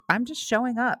I'm just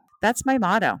showing up. That's my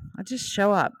motto. I just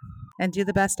show up and do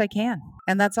the best I can.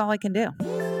 And that's all I can do.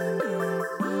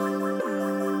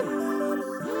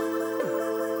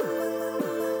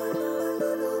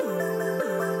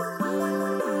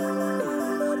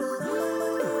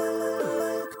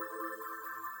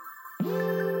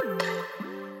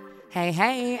 Hey,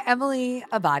 hey, Emily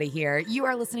Abadi here. You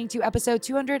are listening to episode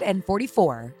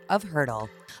 244 of Hurdle,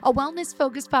 a wellness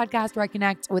focused podcast where I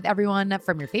connect with everyone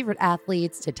from your favorite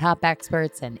athletes to top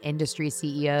experts and industry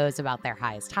CEOs about their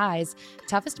highest highs,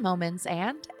 toughest moments,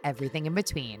 and everything in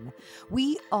between.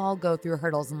 We all go through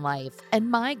hurdles in life,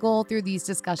 and my goal through these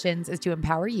discussions is to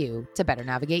empower you to better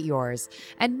navigate yours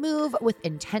and move with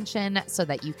intention so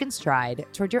that you can stride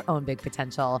toward your own big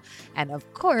potential. And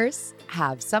of course,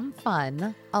 have some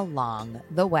fun along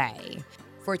the way.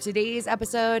 For today's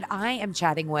episode, I am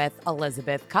chatting with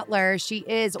Elizabeth Cutler. She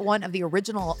is one of the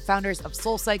original founders of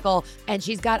SoulCycle, and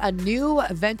she's got a new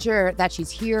venture that she's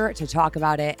here to talk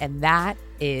about it, and that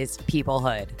is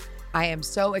Peoplehood. I am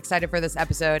so excited for this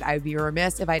episode. I would be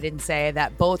remiss if I didn't say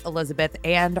that both Elizabeth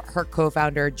and her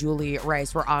co-founder, Julie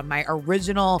Rice, were on my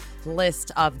original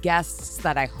list of guests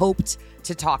that I hoped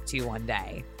to talk to one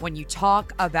day. When you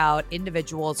talk about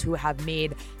individuals who have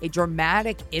made a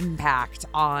dramatic impact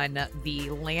on the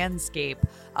landscape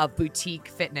of boutique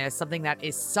fitness, something that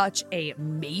is such a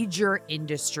major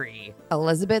industry,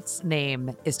 Elizabeth's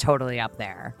name is totally up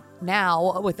there.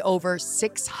 Now, with over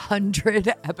 600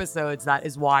 episodes, that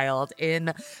is wild,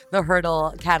 in the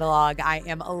Hurdle catalog, I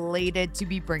am elated to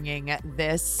be bringing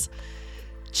this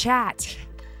chat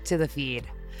to the feed.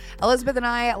 Elizabeth and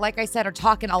I, like I said, are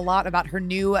talking a lot about her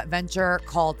new venture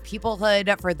called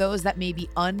Peoplehood. For those that may be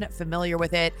unfamiliar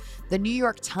with it, the New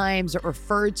York Times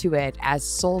referred to it as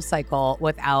SoulCycle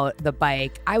without the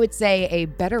bike. I would say a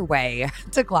better way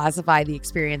to classify the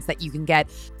experience that you can get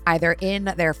either in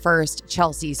their first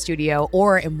Chelsea studio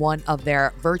or in one of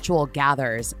their virtual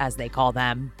gathers, as they call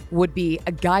them, would be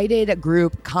a guided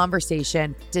group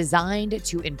conversation designed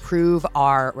to improve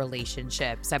our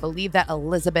relationships. I believe that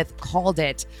Elizabeth called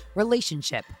it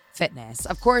relationship fitness.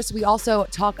 Of course, we also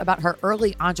talk about her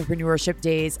early entrepreneurship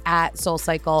days at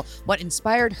SoulCycle, what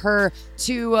inspired her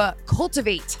to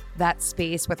cultivate that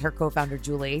space with her co-founder,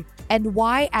 Julie, and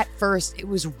why at first it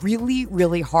was really,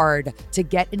 really hard to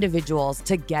get individuals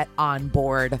to get on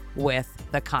board with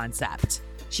the concept.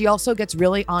 She also gets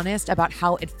really honest about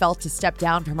how it felt to step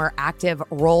down from her active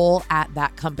role at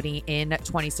that company in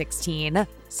 2016,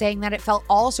 saying that it felt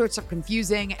all sorts of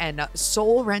confusing and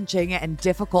soul-wrenching and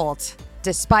difficult,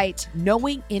 despite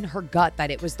knowing in her gut that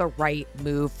it was the right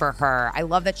move for her. I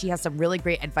love that she has some really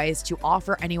great advice to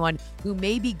offer anyone who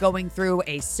may be going through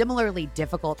a similarly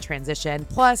difficult transition.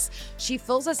 Plus, she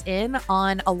fills us in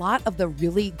on a lot of the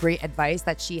really great advice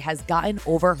that she has gotten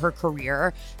over her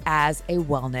career as a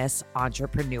wellness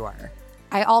entrepreneur.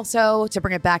 I also, to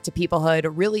bring it back to Peoplehood,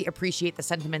 really appreciate the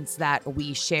sentiments that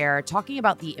we share, talking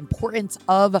about the importance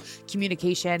of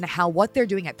communication, how what they're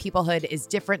doing at Peoplehood is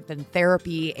different than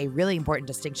therapy, a really important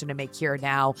distinction to make here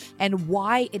now, and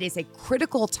why it is a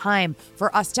critical time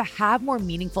for us to have more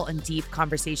meaningful and deep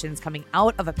conversations coming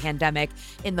out of a pandemic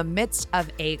in the midst of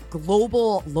a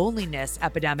global loneliness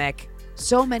epidemic.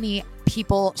 So many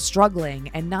people struggling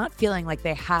and not feeling like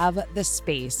they have the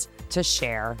space to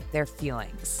share their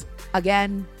feelings.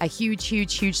 Again, a huge,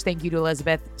 huge, huge thank you to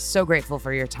Elizabeth. So grateful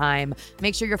for your time.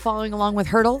 Make sure you're following along with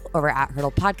Hurdle over at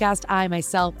Hurdle Podcast. I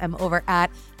myself am over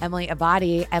at Emily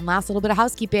Abadi. And last little bit of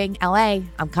housekeeping, LA,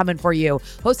 I'm coming for you.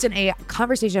 Hosting a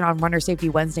conversation on runner safety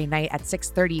Wednesday night at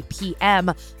 6:30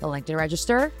 p.m. The link to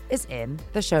register is in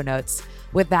the show notes.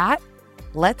 With that,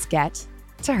 let's get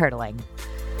to hurdling.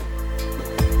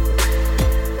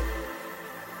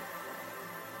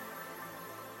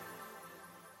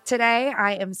 Today,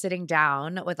 I am sitting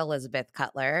down with Elizabeth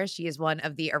Cutler. She is one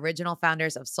of the original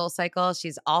founders of SoulCycle.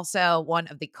 She's also one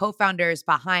of the co-founders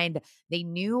behind the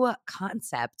new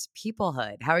concept,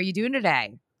 Peoplehood. How are you doing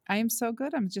today? I am so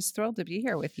good. I'm just thrilled to be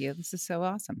here with you. This is so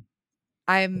awesome.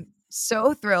 I'm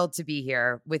so thrilled to be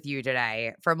here with you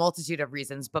today for a multitude of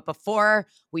reasons. But before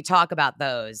we talk about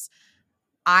those,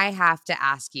 I have to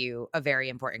ask you a very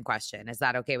important question. Is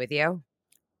that okay with you?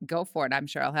 Go for it. I'm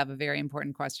sure I'll have a very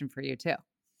important question for you too.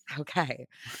 Okay.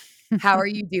 How are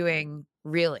you doing,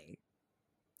 really?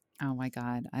 Oh my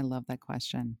God. I love that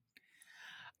question.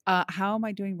 How am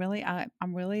I doing really?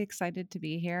 I'm really excited to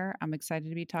be here. I'm excited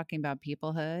to be talking about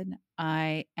peoplehood.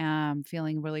 I am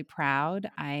feeling really proud.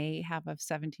 I have a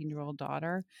 17-year-old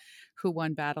daughter who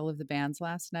won Battle of the Bands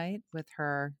last night with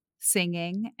her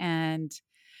singing, and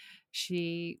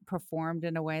she performed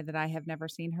in a way that I have never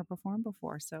seen her perform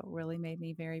before. So it really made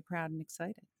me very proud and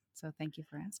excited. So thank you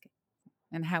for asking.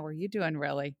 And how are you doing,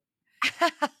 really?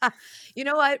 You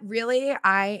know what? Really,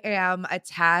 I am a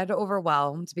tad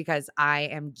overwhelmed because I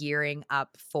am gearing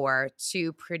up for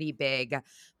two pretty big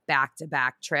back to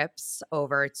back trips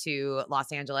over to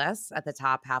Los Angeles at the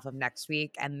top half of next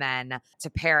week and then to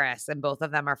Paris. And both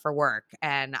of them are for work.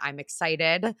 And I'm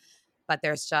excited, but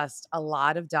there's just a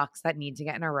lot of ducks that need to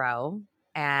get in a row.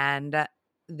 And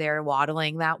they're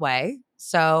waddling that way.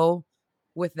 So,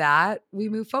 with that, we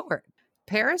move forward.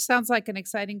 Paris sounds like an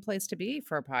exciting place to be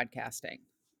for podcasting.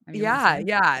 Are you gonna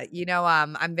Yeah, say?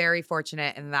 yeah. I'm very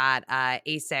fortunate in that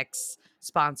ASICS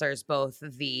sponsors both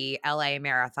the LA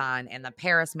Marathon and the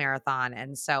Paris Marathon.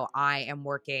 And so I am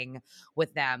working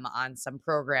with them on some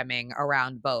programming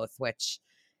around both, which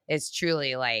is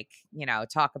truly like,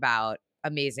 talk about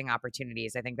amazing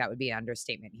opportunities. I think that would be an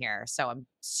understatement here. So I'm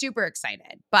super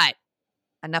excited. But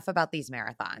enough about these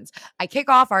marathons. I kick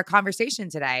off our conversation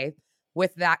today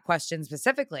with that question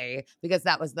specifically because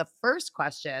that was the first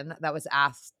question that was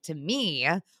asked to me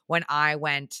when I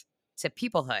went to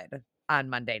Peoplehood on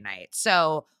Monday night.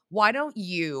 So, why don't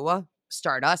you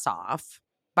start us off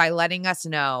by letting us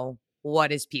know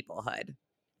what is Peoplehood?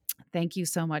 Thank you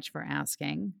so much for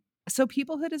asking. So,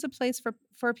 Peoplehood is a place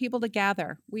for people to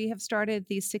gather. We have started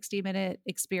these 60-minute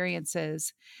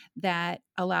experiences that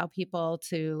allow people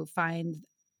to find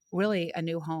really a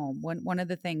new home. One of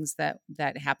the things that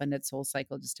happened at Soul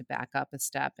Cycle, just to back up a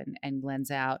step and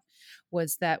lens out,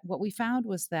 was that what we found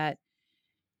was that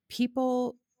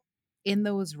people in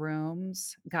those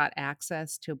rooms got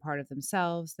access to a part of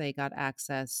themselves. They got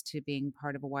access to being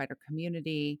part of a wider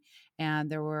community. And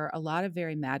there were a lot of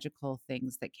very magical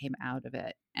things that came out of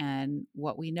it. And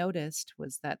what we noticed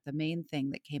was that the main thing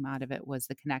that came out of it was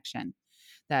the connection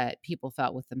that people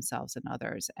felt with themselves and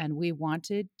others. And we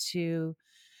wanted to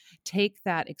take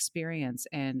that experience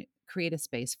and create a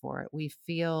space for it. We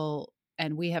feel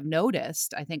and we have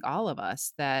noticed, I think all of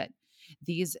us, that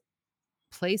these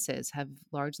places have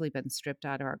largely been stripped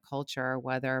out of our culture,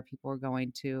 whether people are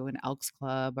going to an Elks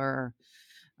Club or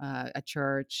a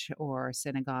church or a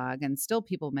synagogue. And still,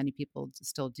 many people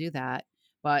still do that.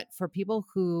 But for people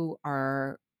who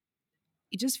are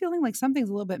just feeling like something's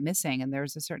a little bit missing, and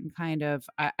there's a certain kind of,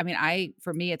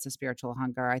 for me, it's a spiritual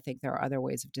hunger. I think there are other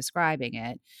ways of describing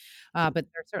it, but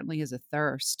there certainly is a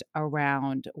thirst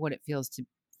around what it feels to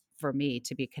for me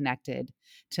to be connected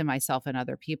to myself and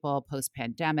other people post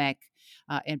pandemic,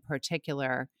 in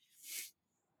particular.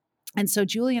 And so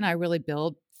Julie and I really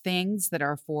build things that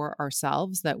are for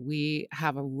ourselves that we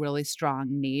have a really strong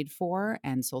need for.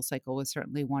 And Soul Cycle was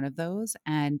certainly one of those.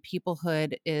 And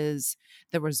Peoplehood is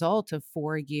the result of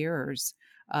 4 years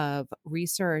of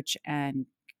research and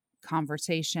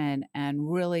conversation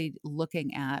and really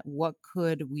looking at what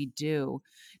could we do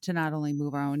to not only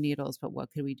move our own needles, but what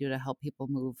could we do to help people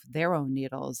move their own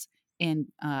needles in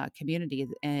communities,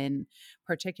 and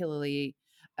particularly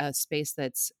a space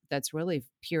that's really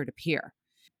peer to peer.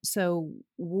 So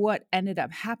what ended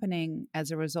up happening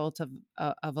as a result of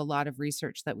a lot of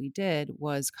research that we did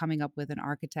was coming up with an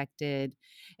architected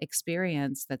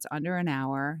experience that's under an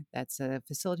hour, that's a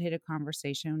facilitated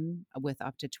conversation with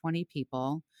up to 20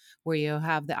 people, where you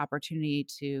have the opportunity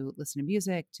to listen to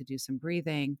music, to do some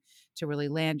breathing, to really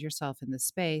land yourself in the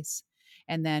space.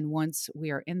 And then once we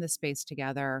are in the space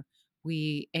together,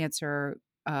 we answer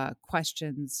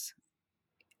questions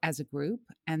as a group,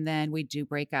 and then we do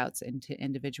breakouts into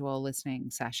individual listening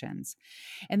sessions.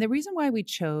 And the reason why we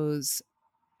chose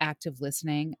active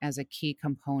listening as a key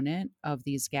component of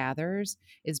these gathers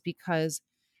is because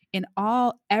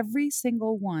every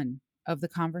single one of the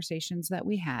conversations that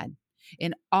we had,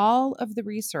 in all of the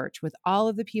research with all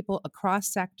of the people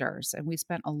across sectors, and we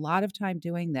spent a lot of time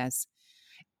doing this,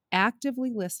 actively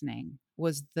listening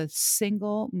was the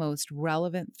single most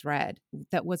relevant thread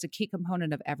that was a key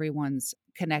component of everyone's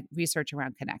connect research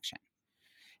around connection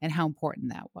and how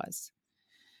important that was.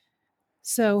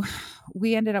 So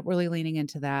we ended up really leaning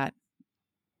into that.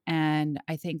 And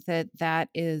I think that that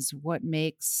is what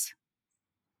makes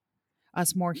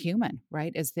us more human,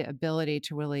 right? Is the ability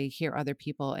to really hear other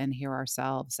people and hear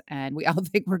ourselves. And we all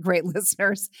think we're great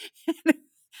listeners.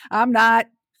 I'm not.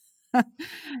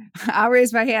 I'll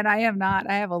raise my hand. I am not.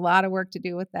 I have a lot of work to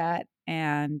do with that.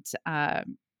 And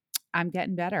I'm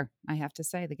getting better. I have to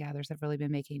say the gathers have really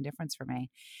been making a difference for me.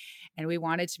 And we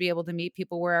wanted to be able to meet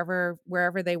people wherever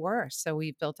they were. So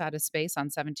we built out a space on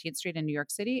 17th Street in New York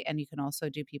City, and you can also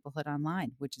do Peoplehood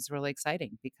online, which is really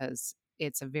exciting because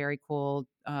it's a very cool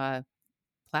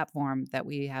platform that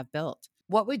we have built.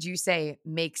 What would you say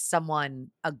makes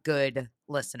someone a good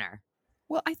listener?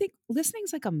 Well, I think listening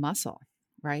is like a muscle,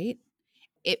 right?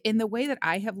 In the way that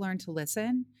I have learned to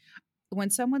listen, when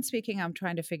someone's speaking, I'm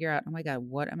trying to figure out, "Oh my god,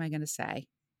 what am I gonna say?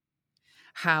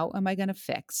 How am I gonna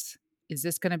fix? Is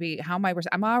this gonna be how am I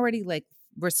I'm already, like,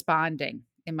 responding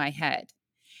in my head,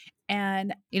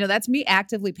 and, that's me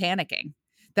actively panicking.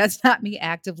 That's not me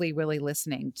actively really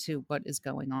listening to what is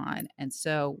going on, and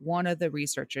so one of the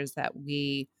researchers that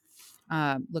we,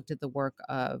 looked at the work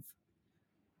of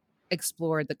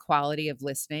explored the quality of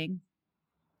listening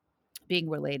being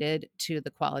related to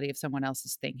the quality of someone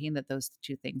else's thinking, that those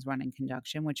 2 things run in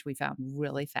conjunction, which we found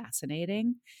really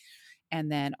fascinating.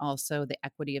 And then also the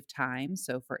equity of time.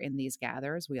 So for in these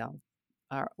gathers, we all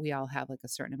have like a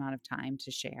certain amount of time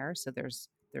to share. So there's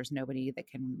nobody that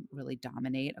can really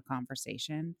dominate a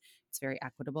conversation. It's very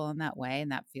equitable in that way.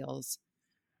 And that feels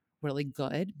really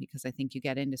good because I think you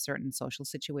get into certain social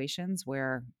situations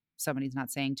where somebody's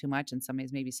not saying too much and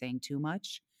somebody's maybe saying too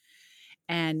much.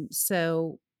 And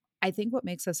so I think what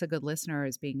makes us a good listener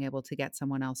is being able to get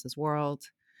someone else's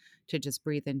world, to just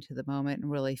breathe into the moment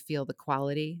and really feel the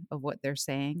quality of what they're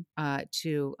saying,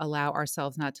 to allow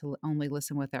ourselves not to only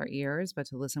listen with our ears, but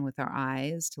to listen with our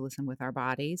eyes, to listen with our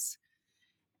bodies.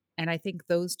 And I think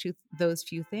those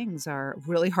few things are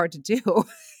really hard to do,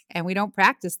 and we don't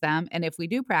practice them. And if we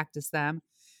do practice them,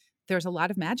 there's a lot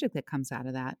of magic that comes out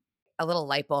of that. A little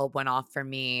light bulb went off for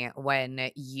me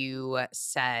when you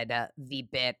said the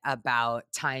bit about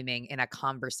timing in a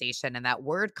conversation. And that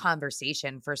word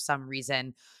conversation, for some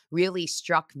reason, really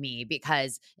struck me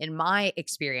because, in my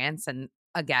experience, and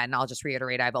again, I'll just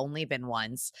reiterate, I've only been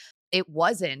once. It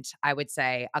wasn't, I would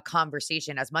say, a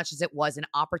conversation as much as it was an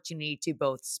opportunity to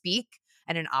both speak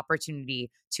and an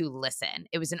opportunity to listen.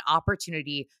 It was an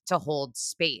opportunity to hold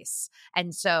space.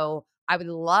 And so I would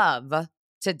love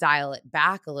to dial it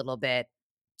back a little bit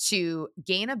to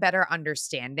gain a better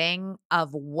understanding of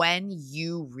when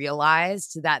you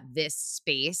realized that this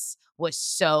space was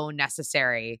so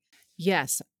necessary.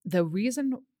 Yes, the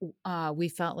reason we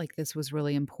felt like this was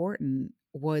really important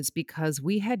was because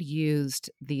we had used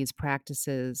these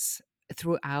practices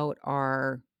throughout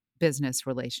our business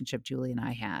relationship Julie and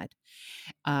I had,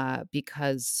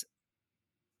 because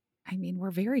I mean,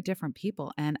 we're very different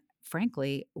people. And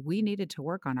frankly, we needed to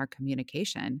work on our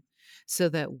communication so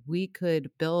that we could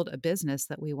build a business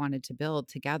that we wanted to build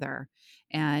together.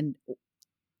 And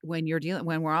when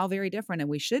we're all very different and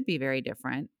we should be very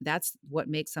different, that's what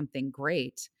makes something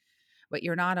great. But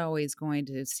you're not always going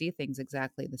to see things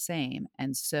exactly the same.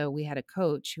 And so we had a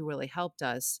coach who really helped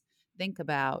us think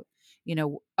about,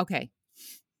 okay,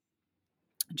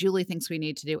 Julie thinks we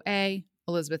need to do A,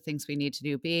 Elizabeth thinks we need to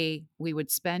do B. We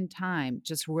would spend time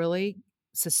just really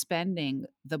suspending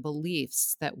the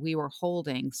beliefs that we were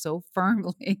holding so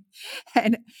firmly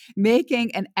and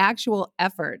making an actual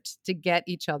effort to get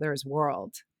each other's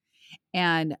world.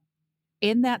 And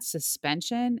in that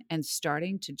suspension and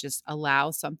starting to just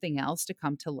allow something else to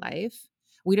come to life,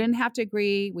 we didn't have to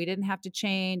agree, we didn't have to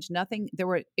change, nothing.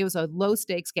 It was a low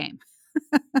stakes game.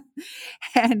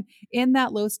 And in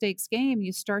that low stakes game,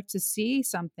 you start to see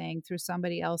something through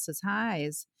somebody else's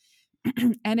eyes,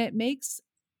 and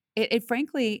it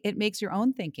frankly, it makes your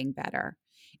own thinking better.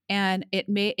 And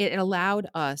it allowed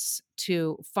us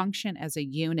to function as a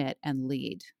unit and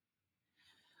lead,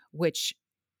 which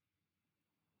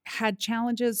had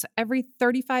challenges every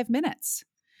 35 minutes.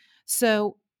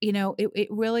 So, it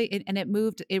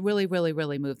really, really,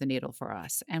 really moved the needle for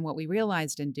us. And what we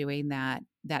realized in doing that,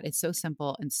 that it's so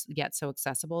simple and yet so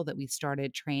accessible, that we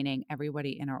started training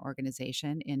everybody in our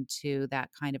organization into that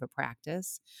kind of a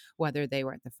practice, whether they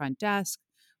were at the front desk,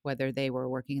 whether they were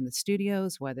working in the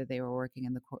studios, whether they were working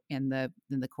in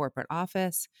the corporate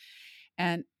office.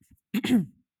 And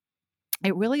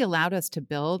it really allowed us to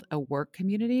build a work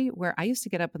community where I used to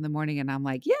get up in the morning and I'm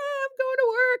like, yeah, I'm going to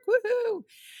work. Woohoo.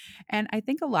 And I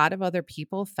think a lot of other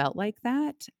people felt like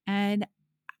that. And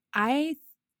I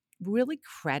really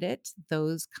credit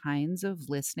those kinds of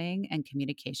listening and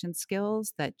communication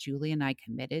skills that Julie and I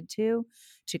committed to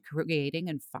creating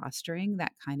and fostering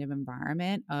that kind of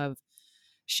environment of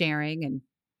sharing and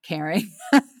caring.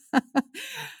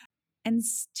 And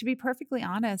to be perfectly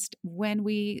honest, when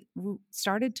we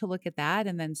started to look at that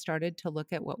and then started to look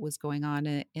at what was going on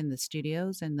in the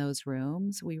studios in those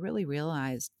rooms, we really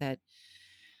realized that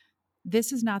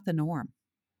this is not the norm,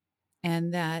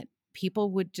 and that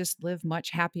people would just live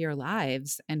much happier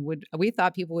lives, and we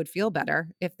thought people would feel better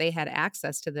if they had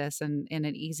access to this in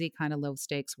an easy kind of low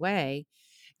stakes way.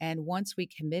 And once we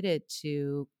committed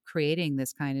to creating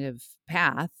this kind of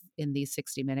path in these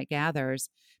 60-minute gathers,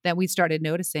 then we started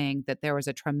noticing that there was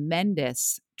a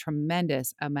tremendous,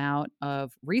 tremendous amount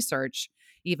of research,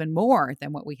 even more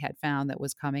than what we had found, that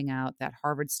was coming out. That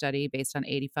Harvard study based on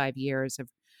 85 years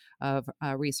of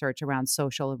research around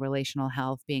social and relational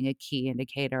health being a key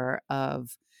indicator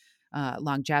of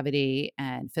longevity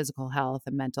and physical health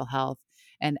and mental health,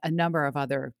 and a number of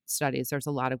other studies. There's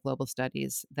a lot of global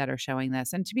studies that are showing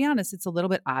this. And to be honest, it's a little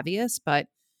bit obvious, but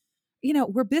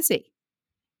we're busy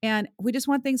and we just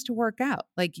want things to work out.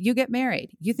 Like, you get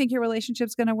married, you think your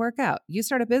relationship's going to work out. You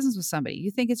start a business with somebody, you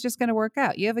think it's just going to work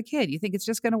out. You have a kid, you think it's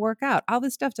just going to work out. All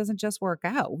this stuff doesn't just work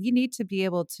out. We need to be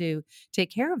able to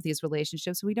take care of these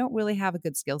relationships. We don't really have a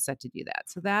good skill set to do that.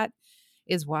 So that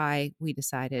is why we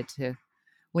decided to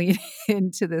lean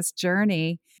into this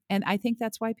journey. And I think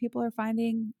that's why people are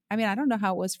finding, I mean, I don't know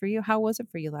how it was for you. How was it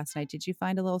for you last night? Did you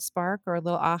find a little spark or a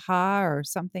little aha or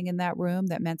something in that room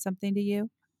that meant something to you?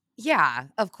 Yeah,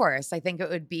 of course. I think it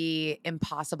would be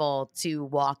impossible to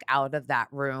walk out of that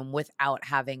room without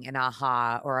having an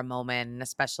aha or a moment. And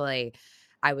especially,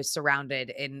 I was surrounded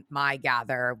in my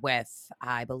gather with,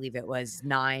 I believe it was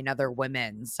 9 other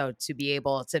women. So to be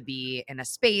able to be in a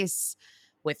space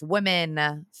with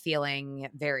women feeling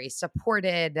very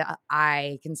supported,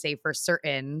 I can say for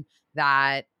certain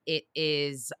that it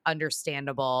is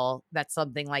understandable that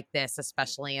something like this,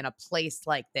 especially in a place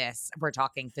like this, we're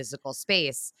talking physical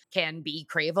space, can be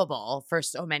craveable for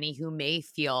so many who may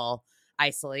feel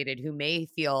isolated, who may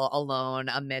feel alone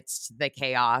amidst the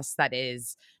chaos that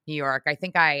is New York. I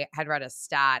think I had read a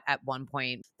stat at one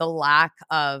point, the lack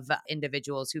of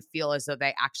individuals who feel as though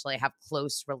they actually have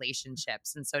close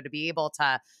relationships. And so to be able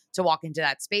to walk into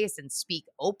that space and speak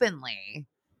openly,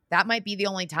 that might be the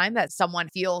only time that someone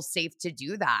feels safe to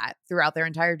do that throughout their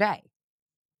entire day.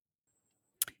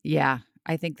 Yeah,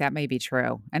 I think that may be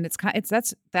true. And it's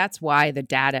that's why the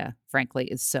data frankly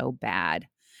is so bad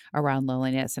around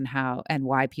loneliness and how and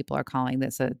why people are calling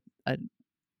this a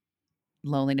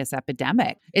loneliness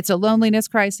epidemic. It's a loneliness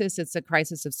crisis, it's a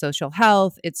crisis of social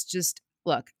health. It's just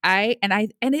look, and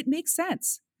it makes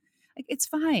sense. Like, it's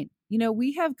fine.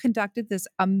 We have conducted this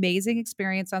amazing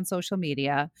experience on social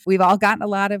media. We've all gotten a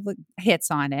lot of, like, hits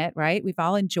on it, right? We've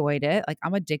all enjoyed it. Like,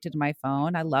 I'm addicted to my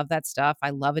phone. I love that stuff.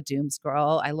 I love a doom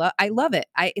scroll. I love it.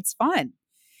 It's fun.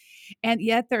 And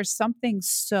yet there's something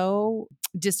so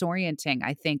disorienting,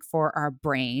 I think, for our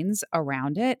brains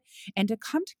around it. And to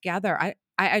come together,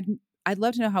 I'd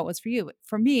love to know how it was for you.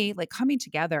 For me, like, coming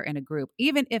together in a group,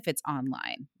 even if it's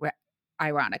online, where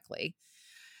ironically,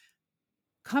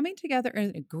 coming together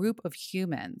in a group of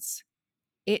humans,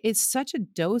 it is such a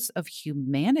dose of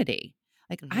humanity.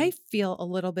 Like, I Mhm. feel a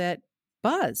little bit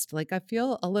buzzed, like I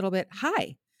feel a little bit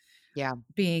high Yeah.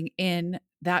 being in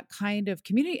that kind of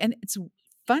community. And it's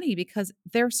funny because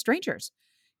they're strangers.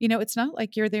 It's not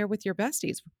like you're there with your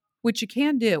besties, which you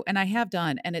can do. And I have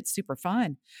done, and it's super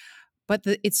fun. But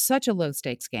it's such a low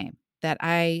stakes game that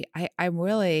I'm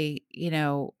really,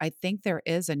 I think there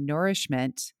is a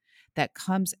nourishment that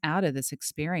comes out of this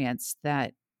experience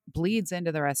that bleeds into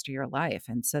the rest of your life.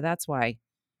 And so that's why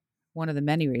one of the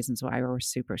many reasons why we're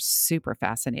super, super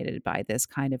fascinated by this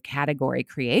kind of category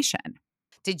creation.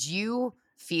 Did you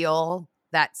feel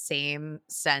that same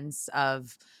sense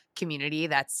of community,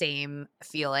 that same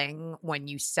feeling when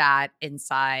you sat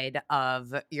inside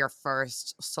of your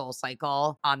first Soul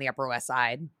Cycle on the Upper West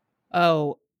Side?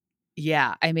 Oh,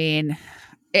 yeah. I mean,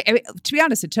 to be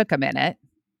honest, it took a minute,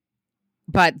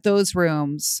 but those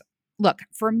rooms, look,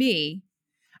 for me,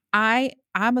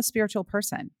 I'm a spiritual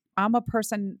person. I'm a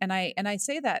person, and I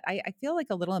say that I feel like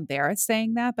a little embarrassed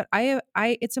saying that, but I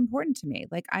it's important to me.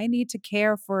 Like, I need to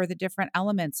care for the different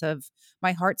elements of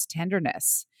my heart's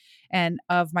tenderness and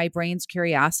of my brain's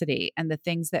curiosity and the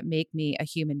things that make me a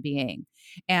human being.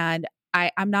 And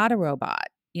I'm not a robot,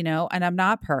 and I'm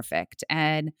not perfect.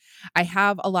 And I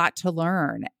have a lot to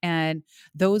learn. And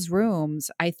those rooms,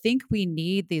 I think we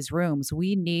need these rooms.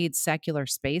 We need secular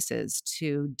spaces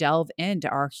to delve into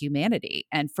our humanity.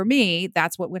 And for me,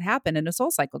 that's what would happen in a soul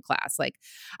cycle class. Like,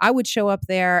 I would show up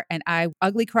there and I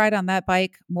ugly cried on that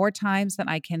bike more times than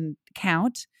I can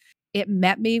count. It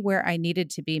met me where I needed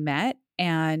to be met.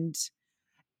 And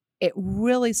it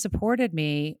really supported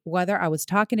me, whether I was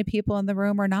talking to people in the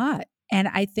room or not. And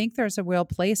I think there's a real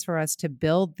place for us to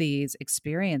build these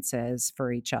experiences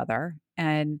for each other.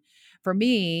 And for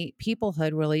me,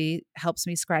 peoplehood really helps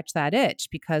me scratch that itch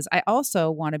because I also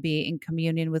want to be in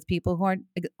communion with people who aren't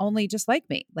only just like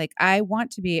me. Like, I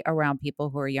want to be around people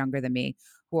who are younger than me,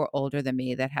 who are older than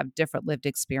me, that have different lived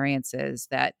experiences,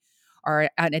 that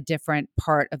are at a different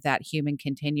part of that human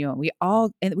continuum. We all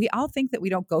think that we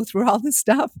don't go through all this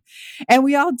stuff, and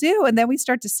we all do. And then we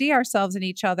start to see ourselves in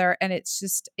each other, and it's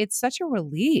such a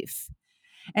relief.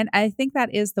 And I think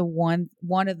that is the one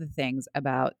of the things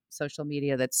about social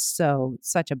media that's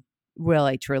such a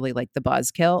really truly like the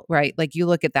buzzkill, right? Like you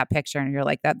look at that picture and you're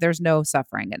like that there's no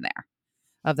suffering in there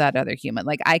of that other human.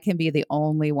 Like I can be the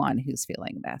only one who's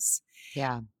feeling this.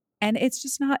 Yeah. And it's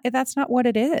just not that's not what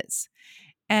it is.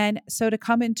 And so to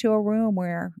come into a room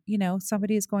where,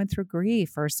 somebody is going through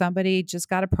grief or somebody just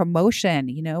got a promotion,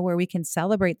 where we can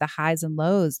celebrate the highs and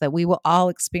lows that we will all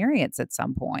experience at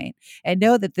some point and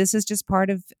know that this is just part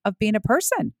of being a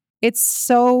person. It's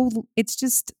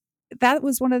just that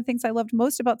was one of the things I loved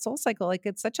most about Soul Cycle. Like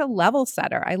it's such a level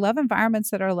setter. I love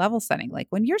environments that are level setting. Like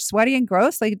when you're sweaty and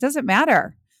gross, like it doesn't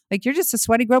matter. Like you're just a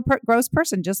sweaty, gross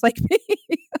person, just like me.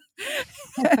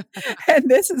 And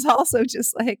this is also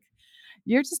just like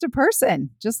you're just a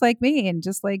person, just like me and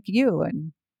just like you.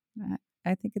 And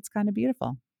I think it's kind of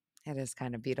beautiful. It is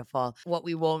kind of beautiful. What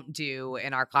we won't do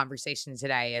in our conversation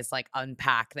today is like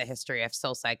unpack the history of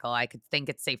Soul Cycle. I could think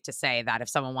it's safe to say that if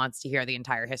someone wants to hear the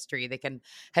entire history, they can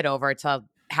head over to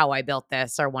How I Built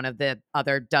This or one of the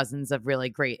other dozens of really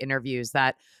great interviews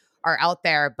that are out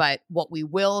there. But what we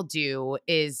will do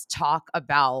is talk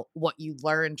about what you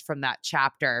learned from that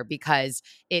chapter, because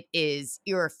it is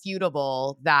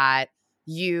irrefutable that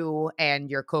you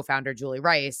and your co-founder, Julie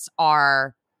Rice,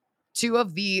 are two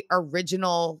of the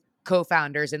original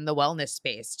co-founders in the wellness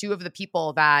space, two of the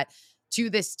people that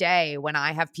to this day, when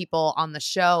I have people on the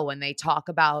show and they talk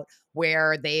about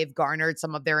where they've garnered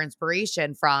some of their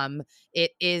inspiration from,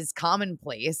 it is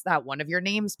commonplace that one of your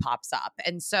names pops up.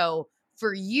 And so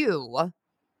for you,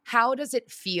 how does it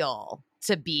feel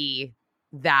to be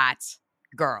that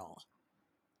girl?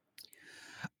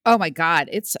 Oh my God.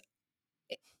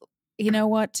 You know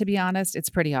what? To be honest, it's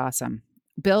pretty awesome.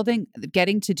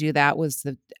 Getting to do that was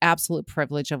the absolute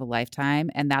privilege of a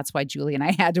lifetime. And that's why Julie and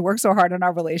I had to work so hard on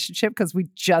our relationship because we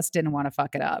just didn't want to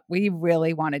fuck it up. We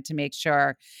really wanted to make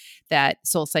sure that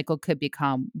Soul Cycle could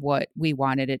become what we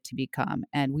wanted it to become.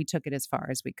 And we took it as far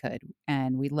as we could.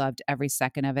 And we loved every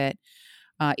second of it.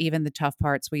 Even the tough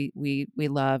parts we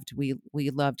loved. We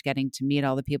loved getting to meet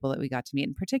all the people that we got to meet,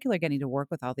 in particular getting to work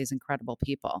with all these incredible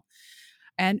people.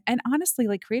 And honestly,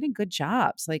 like creating good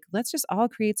jobs. Like let's just all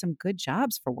create some good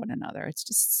jobs for one another. It's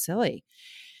just silly.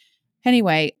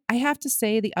 Anyway, I have to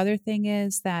say the other thing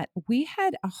is that we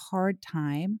had a hard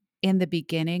time in the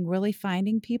beginning really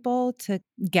finding people to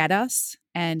get us,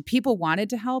 and people wanted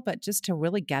to help but just to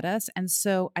really get us. And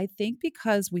so I think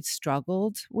because we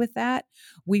struggled with that,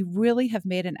 we really have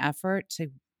made an effort to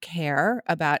care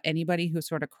about anybody who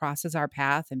sort of crosses our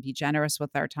path and be generous with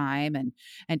our time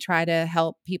and try to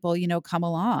help people, come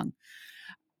along.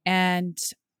 And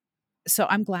so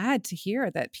I'm glad to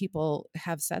hear that people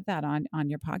have said that on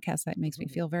your podcast. That makes me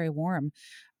feel very warm.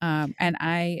 And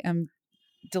I am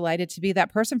delighted to be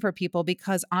that person for people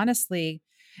because honestly,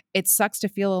 it sucks to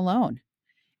feel alone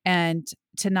and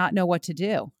to not know what to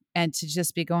do and to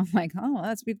just be going like, oh,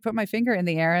 let's put my finger in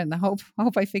the air and hope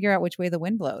I figure out which way the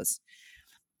wind blows.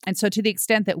 And so to the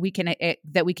extent that we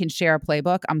can share a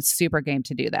playbook, I'm super game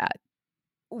to do that.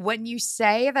 When you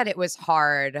say that it was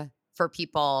hard for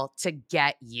people to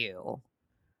get you,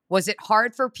 was it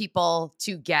hard for people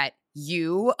to get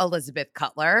you, Elizabeth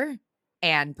Cutler,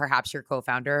 and perhaps your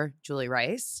co-founder, Julie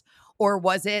Rice? Or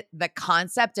was it the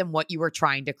concept and what you were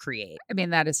trying to create? I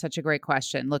mean, that is such a great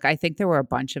question. Look, I think there were a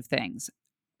bunch of things.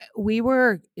 We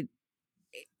were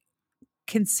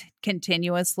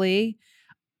continuously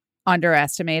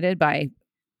underestimated by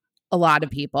a lot of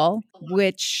people,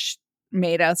 which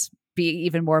made us be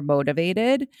even more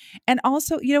motivated. And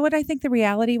also, you know what I think the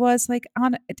reality was like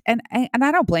and I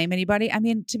don't blame anybody. I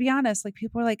mean, to be honest, like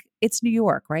people are like, it's New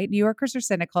York, right? New Yorkers are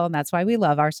cynical and that's why we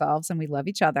love ourselves and we love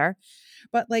each other.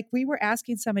 But like we were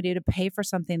asking somebody to pay for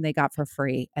something they got for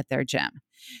free at their gym.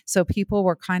 So people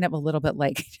were kind of a little bit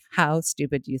like, how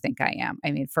stupid do you think I am?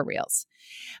 I mean, for reals.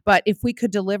 But if we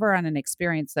could deliver on an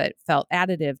experience that felt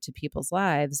additive to people's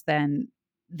lives, then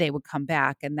they would come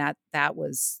back. And that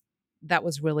was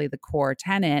really the core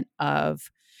tenet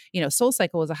of, Soul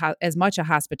Cycle was as much a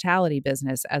hospitality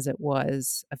business as it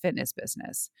was a fitness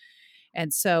business.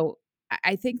 And so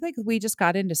I think like we just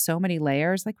got into so many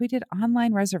layers. Like we did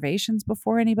online reservations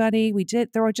before anybody.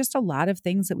 There were just a lot of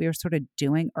things that we were sort of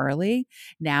doing early.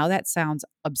 Now that sounds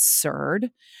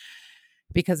absurd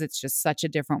because it's just such a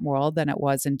different world than it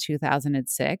was in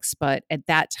 2006. But at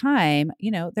that time,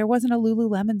 there wasn't a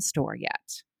Lululemon store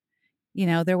yet.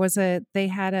 They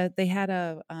had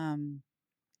a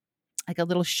like a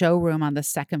little showroom on the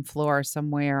second floor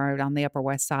somewhere on the Upper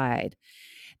West Side.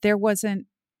 There wasn't,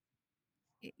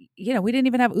 we didn't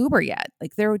even have Uber yet.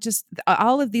 Like there were just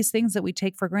all of these things that we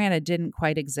take for granted didn't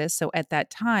quite exist. So at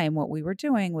that time, what we were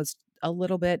doing was a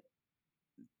little bit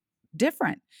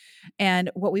different. And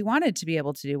what we wanted to be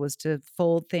able to do was to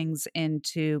fold things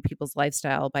into people's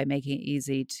lifestyle by making it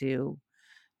easy to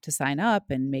sign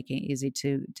up and making it easy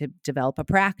to develop a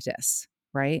practice,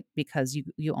 right? Because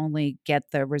you only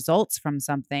get the results from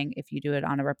something if you do it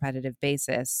on a repetitive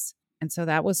basis. And so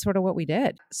that was sort of what we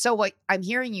did. So what I'm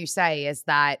hearing you say is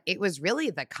that it was really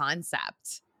the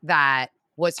concept that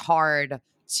was hard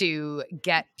to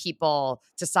get people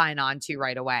to sign on to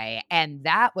right away. And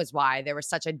that was why there was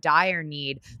such a dire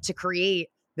need to create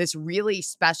this really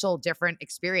special, different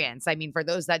experience. I mean, for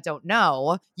those that don't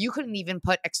know, you couldn't even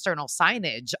put external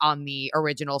signage on the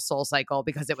original Soul Cycle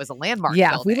because it was a landmark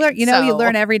Yeah, we building. learn, you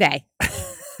learn every day.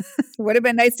 Would have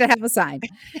been nice to have a sign.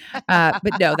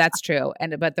 But no, that's true.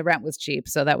 But the rent was cheap.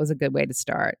 So that was a good way to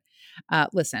start.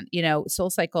 Listen, Soul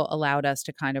Cycle allowed us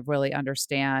to kind of really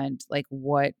understand like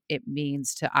what it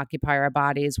means to occupy our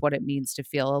bodies, what it means to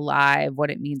feel alive,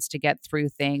 what it means to get through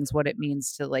things, what it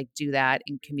means to like do that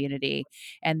in community.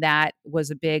 And that was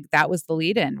the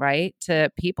lead in, right, to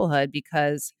peoplehood,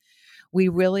 because we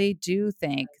really do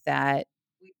think that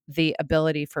the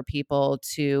ability for people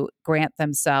to grant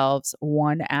themselves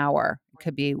 1 hour. It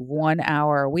could be 1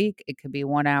 hour a week. It could be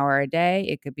 1 hour a day.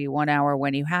 It could be 1 hour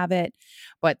when you have it.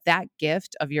 But that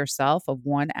gift of yourself of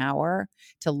 1 hour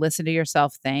to listen to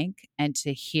yourself think and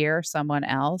to hear someone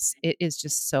else, it is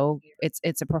just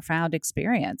it's a profound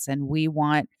experience. And we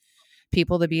want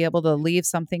people to be able to leave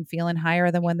something feeling higher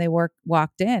than when they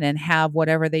walked in, and have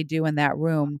whatever they do in that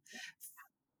room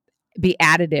be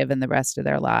additive in the rest of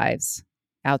their lives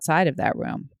outside of that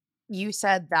room. You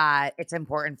said that it's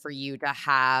important for you to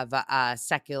have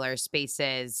secular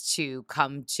spaces to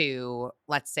come to,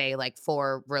 let's say, like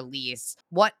for release.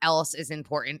 What else is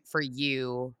important for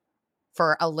you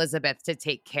for Elizabeth to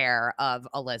take care of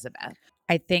Elizabeth?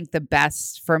 I think the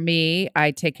best for me,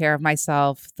 I take care of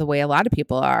myself the way a lot of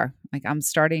people are. Like, I'm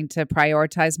starting to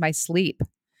prioritize my sleep.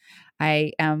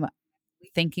 I am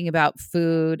thinking about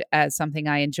food as something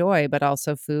I enjoy, but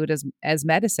also food as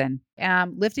medicine.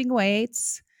 Lifting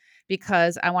weights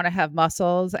because I want to have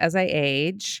muscles as I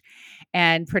age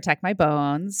and protect my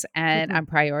bones. And I'm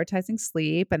prioritizing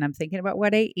sleep, and I'm thinking about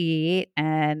what I eat,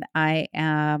 and I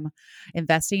am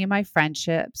investing in my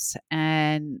friendships,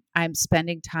 and I'm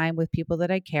spending time with people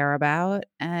that I care about,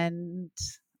 and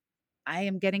I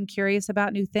am getting curious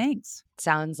about new things.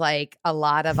 Sounds like a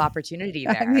lot of opportunity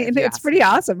I there, if mean, you it's ask pretty me.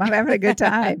 awesome. I'm having a good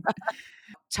time.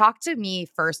 Talk to me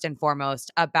first and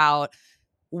foremost about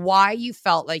why you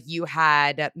felt like you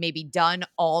had maybe done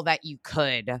all that you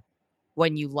could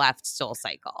when you left Soul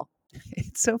Cycle.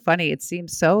 It's so funny. It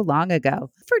seems so long ago.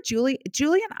 For Julie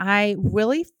and I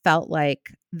really felt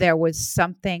like there was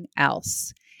something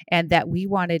else, and that we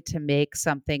wanted to make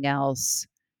something else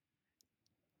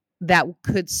that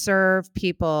could serve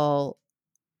people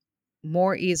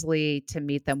more easily to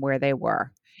meet them where they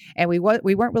were. And we weren't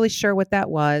really sure what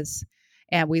that was.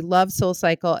 And we loved Soul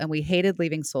Cycle, and we hated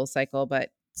leaving Soul Cycle,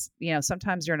 but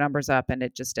sometimes your number's up, and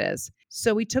it just is.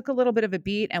 So we took a little bit of a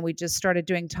beat, and we just started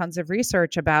doing tons of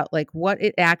research about like what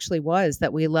it actually was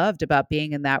that we loved about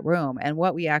being in that room, and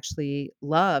what we actually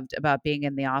loved about being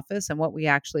in the office, and what we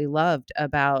actually loved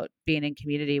about being in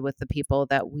community with the people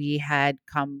that we had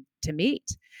come to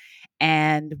meet.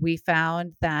 And we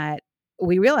found that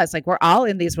we realized like we're all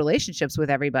in these relationships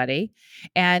with everybody,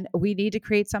 and we need to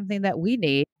create something that we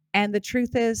need. And the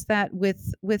truth is that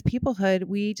with peoplehood,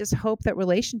 we just hope that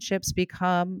relationships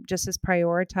become just as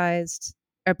prioritized,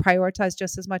 or prioritized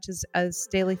just as much as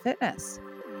daily fitness.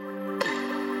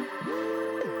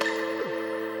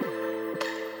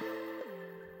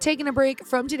 Taking a break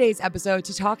from today's episode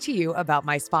to talk to you about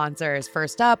my sponsors.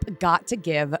 First up, got to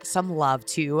give some love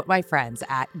to my friends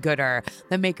at Gooder,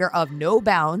 the maker of No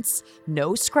Bounce,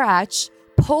 No Scratch,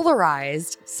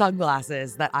 polarized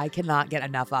sunglasses that I cannot get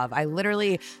enough of. I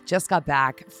literally just got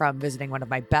back from visiting one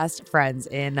of my best friends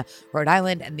in Rhode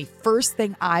Island, and the first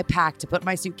thing I packed to put in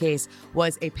my suitcase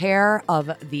was a pair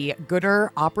of the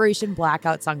Gooder Operation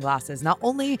Blackout sunglasses. Not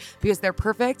only because they're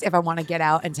perfect if I want to get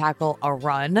out and tackle a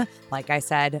run, like I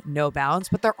said, no bounce,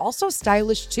 but they're also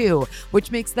stylish too,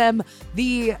 which makes them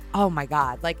oh my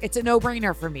God, like it's a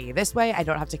no-brainer for me. This way I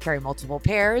don't have to carry multiple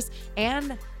pairs,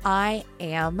 and I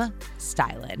am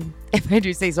styling, if I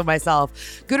do say so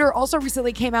myself. Gooder also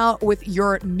recently came out with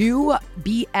your new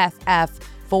BFF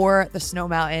for the Snow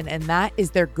Mountain, and that is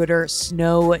their Gooder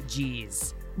Snow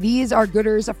G's. These are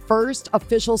Goodr's first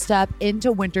official step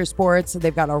into winter sports.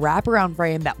 They've got a wraparound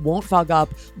frame that won't fog up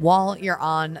while you're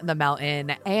on the mountain,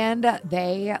 and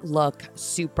they look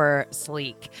super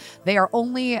sleek. They are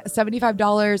only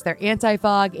 $75. They're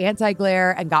anti-fog,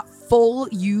 anti-glare, and got full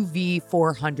UV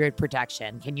 400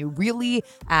 protection. Can you really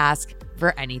ask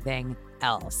for anything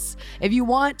else? If you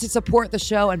want to support the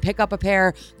show and pick up a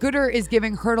pair, Goodr is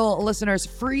giving Hurdle listeners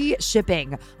free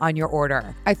shipping on your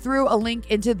order. I threw a link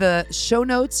into the show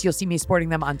notes. You'll see me sporting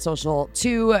them on social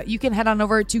too. You can head on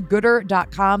over to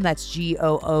goodr.com. That's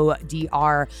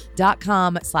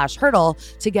goodr.com/hurdle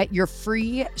to get your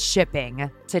free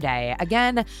shipping today.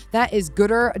 Again, that is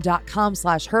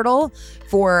goodr.com/hurdle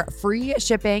for free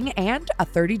shipping and a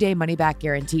 30-day money-back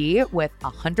guarantee with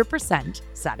 100%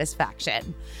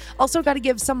 satisfaction. Also, got to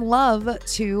give some love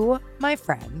to my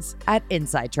friends at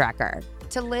Inside Tracker.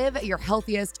 To live your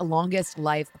healthiest, longest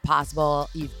life possible,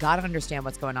 you've got to understand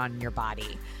what's going on in your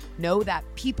body. Know that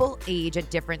people age at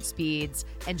different speeds,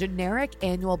 and generic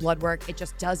annual blood work, it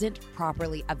just doesn't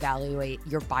properly evaluate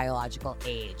your biological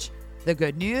age. The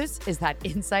good news is that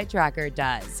Inside Tracker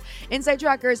does. Inside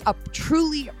Tracker is a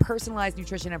truly personalized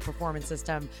nutrition and performance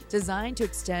system designed to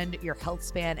extend your health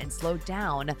span and slow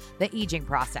down the aging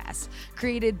process.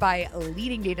 Created by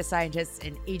leading data scientists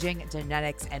in aging,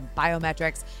 genetics, and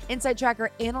biometrics, Inside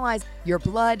Tracker analyzes your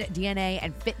blood, DNA,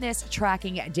 and fitness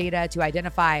tracking data to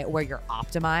identify where you're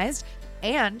optimized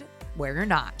and where you're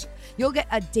not. You'll get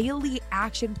a daily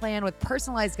action plan with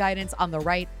personalized guidance on the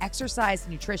right exercise,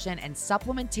 nutrition, and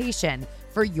supplementation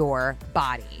for your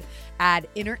body. Add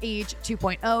Inner Age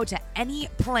 2.0 to any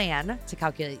plan to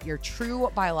calculate your true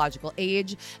biological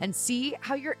age and see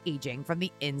how you're aging from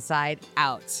the inside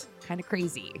out. Kind of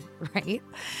crazy, right?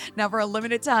 Now, for a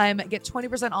limited time, get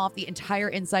 20% off the entire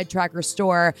Inside Tracker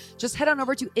store. Just head on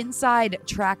over to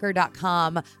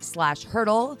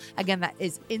insidetracker.com/hurdle. Again, that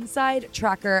is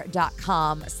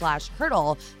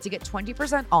insidetracker.com/hurdle to get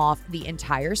 20% off the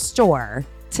entire store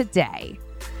today.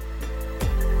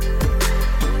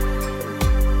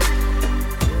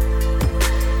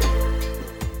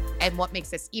 And what makes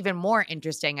this even more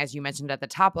interesting, as you mentioned at the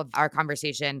top of our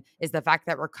conversation, is the fact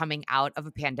that we're coming out of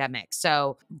a pandemic.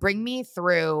 So bring me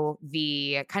through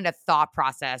the kind of thought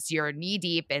process. You're knee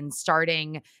deep in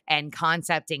starting and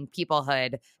concepting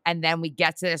peoplehood. And then we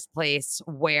get to this place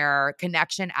where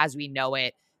connection as we know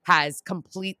it has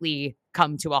completely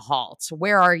come to a halt.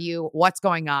 Where are you? What's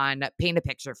going on? Paint a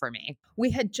picture for me.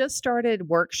 We had just started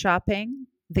workshopping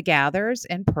the gathers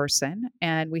in person,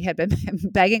 and we had been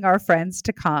begging our friends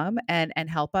to come and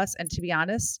help us. And to be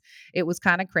honest, it was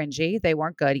kind of cringy. They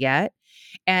weren't good yet.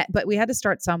 But we had to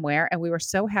start somewhere, and we were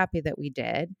so happy that we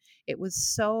did. It was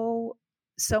so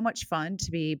much fun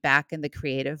to be back in the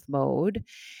creative mode.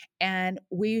 And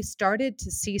we started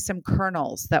to see some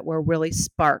kernels that were really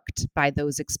sparked by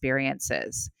those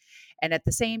experiences. And at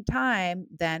the same time,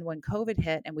 then when COVID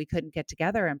hit and we couldn't get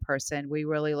together in person, we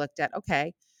really looked at,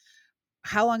 okay,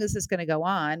 how long is this going to go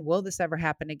on? Will this ever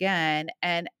happen again?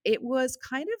 And it was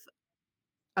kind of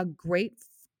a great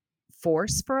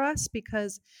force for us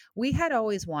because we had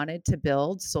always wanted to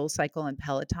build SoulCycle and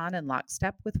Peloton in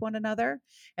lockstep with one another.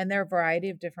 And there are a variety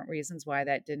of different reasons why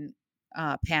that didn't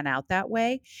pan out that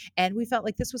way. And we felt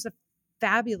like this was a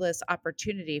fabulous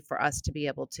opportunity for us to be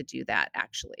able to do that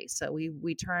actually. So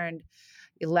we turned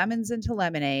lemons into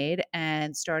lemonade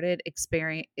and started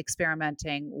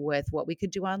experimenting with what we could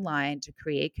do online to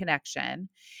create connection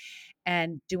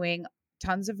and doing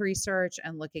tons of research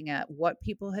and looking at what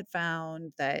people had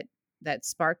found that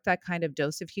sparked that kind of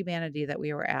dose of humanity that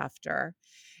we were after.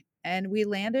 And we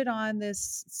landed on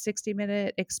this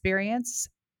 60-minute experience.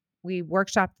 We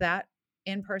workshopped that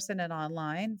in person and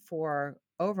online for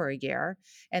over a year.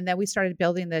 And then we started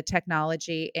building the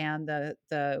technology and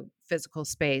the physical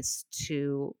space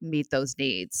to meet those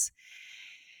needs.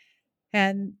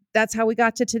 And that's how we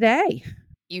got to today.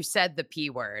 You said the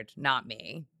P word, not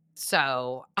me.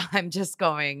 So I'm just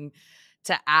going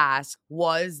to ask,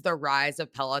 was the rise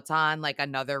of Peloton like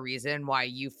another reason why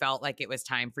you felt like it was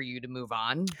time for you to move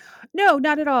on? No,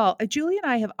 not at all. Julie and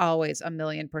I have always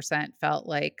 1,000,000% felt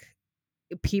like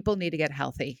people need to get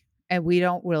healthy, and we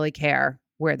don't really care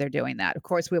where they're doing that. Of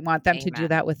course, we want them to do Amen.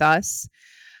 that with us.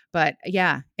 But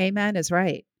yeah, amen is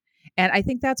right. And I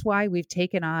think that's why we've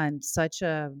taken on such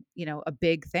a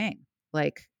big thing,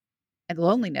 like a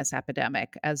loneliness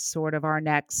epidemic as sort of our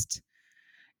next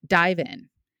dive in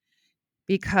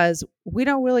because we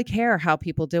don't really care how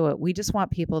people do it. We just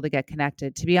want people to get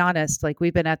connected. To be honest, like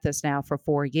we've been at this now for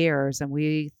 4 years and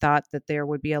we thought that there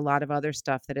would be a lot of other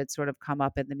stuff that had sort of come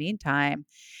up in the meantime.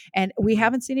 And we Mhm.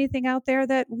 haven't seen anything out there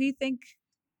that we think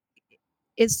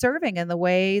is serving in the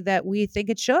way that we think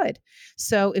it should.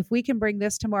 So if we can bring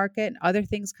this to market and other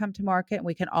things come to market and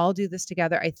we can all do this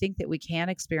together, I think that we can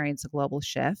experience a global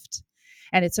shift.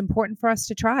 And it's important for us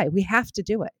to try. We have to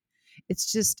do it.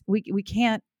 It's just we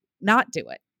can't not do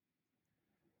it.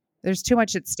 There's too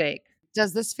much at stake.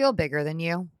 Does this feel bigger than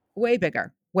you? Way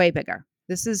bigger, way bigger.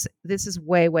 This is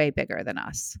way, way bigger than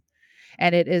us.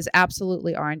 And it is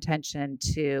absolutely our intention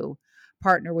to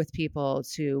partner with people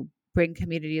to bring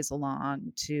communities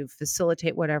along, to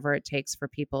facilitate whatever it takes for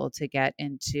people to get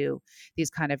into these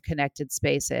kind of connected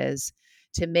spaces,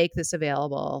 to make this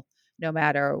available no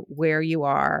matter where you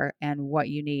are and what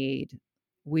you need.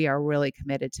 We are really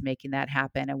committed to making that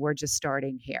happen. And we're just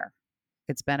starting here.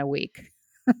 It's been a week.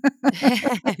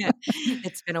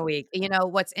 It's been a week. You know,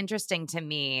 what's interesting to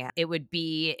me, it would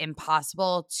be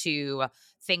impossible to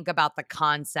think about the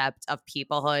concept of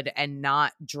peoplehood and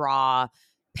not draw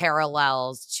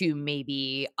parallels to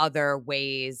maybe other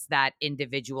ways that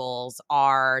individuals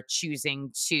are choosing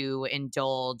to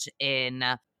indulge in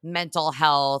mental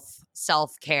health,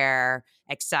 self-care,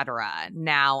 etc.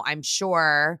 Now, I'm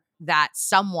sure that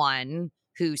someone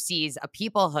who sees a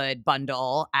Peoplehood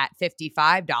bundle at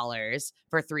 $55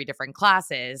 for 3 different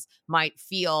classes might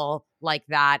feel like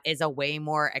that is a way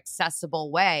more accessible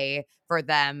way for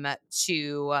them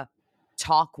to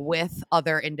talk with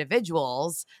other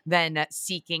individuals than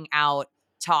seeking out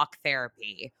talk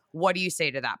therapy. What do you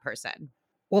say to that person?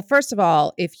 Well, first of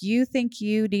all, if you think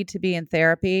you need to be in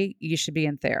therapy, you should be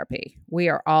in therapy. We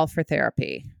are all for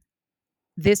therapy.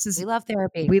 This We is love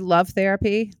therapy. We love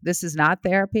therapy. This is not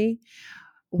therapy.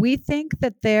 We think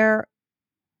that there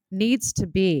needs to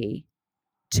be,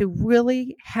 to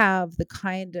really have the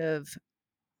kind of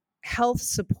health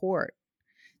support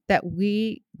that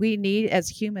we need as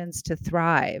humans to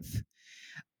thrive,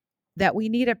 that we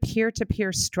need a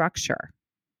peer-to-peer structure,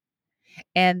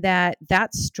 and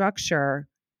that structure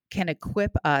can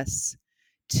equip us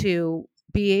to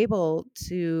be able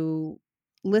to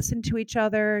listen to each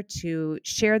other, to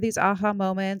share these aha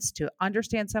moments, to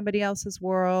understand somebody else's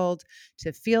world,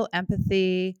 to feel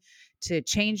empathy, to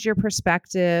change your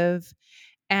perspective.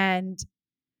 And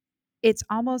it's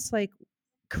almost like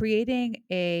creating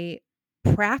a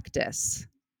practice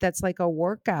that's like a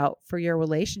workout for your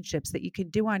relationships that you can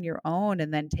do on your own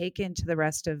and then take into the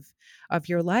rest of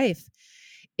your life.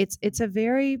 It's a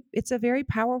very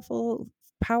powerful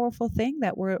thing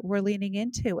that we're leaning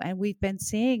into, and we've been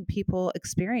seeing people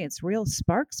experience real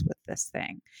sparks with this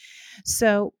thing.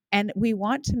 So, and we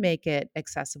want to make it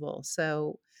accessible.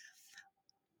 So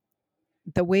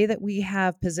the way that we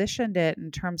have positioned it in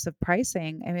terms of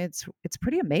pricing, I mean, it's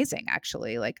pretty amazing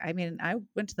actually. Like, I mean, I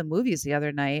went to the movies the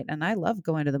other night and I love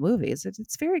going to the movies.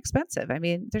 It's very expensive. I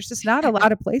mean, there's just not a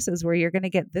lot of places where you're going to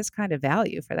get this kind of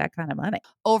value for that kind of money.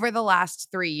 Over the last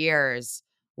 3 years,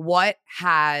 what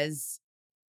has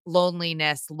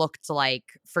loneliness looked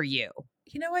like for you?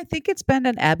 I think it's been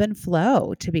an ebb and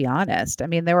flow, to be honest. I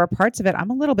mean, there were parts of it.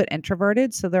 I'm a little bit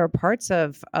introverted, so there are parts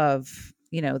of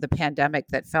the pandemic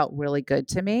that felt really good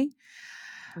to me.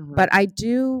 Mhm. But I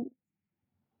do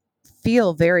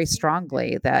feel very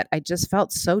strongly that I just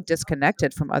felt so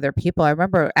disconnected from other people. I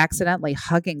remember accidentally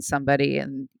hugging somebody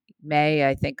in May,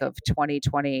 I think, of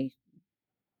 2020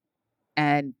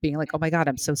 and being like, "Oh my god,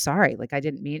 I'm so sorry. Like I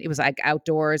didn't mean it." Was like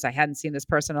outdoors. I hadn't seen this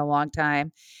person in a long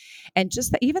time. And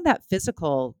just even that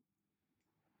physical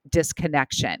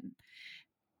disconnection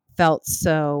felt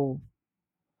so,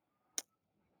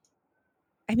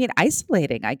 I mean,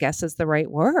 isolating, I guess is the right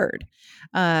word.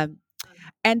 Um,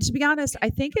 and to be honest, I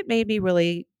think it made me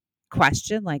really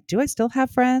question, like, do I still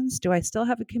have friends? Do I still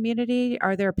have a community?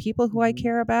 Are there people who I Mhm.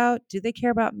 care about? Do they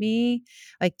care about me?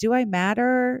 Like, do I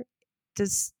matter?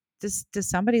 Does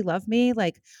somebody love me?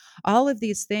 Like, all of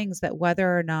these things, that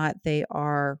whether or not they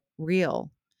are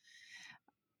real,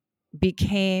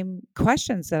 became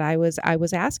questions that I was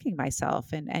asking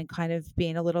myself, and kind of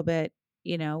being a little bit,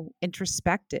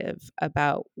 introspective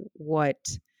about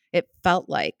what it felt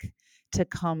like to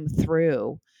come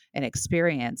through an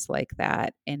experience like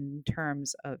that, in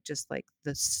terms of just like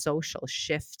the social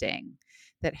shifting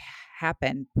that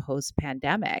happened post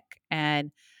pandemic.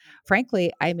 And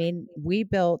frankly, I mean, we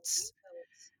built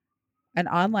an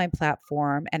online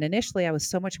platform. And initially, I was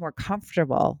so much more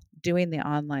comfortable doing the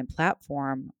online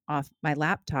platform off my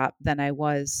laptop than I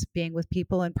was being with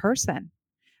people in person.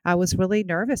 I was really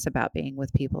nervous about being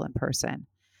with people in person.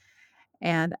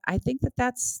 And I think that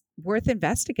that's worth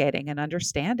investigating and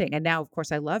understanding. And now, of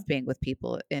course, I love being with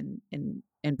people in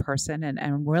in person, and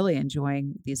I'm really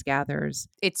enjoying these gathers.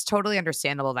 It's totally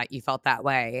understandable that you felt that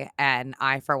way, and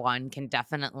I, for one, can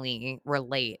definitely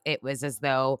relate. It was as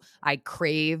though I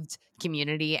craved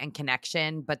community and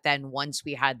connection, but then once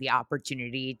we had the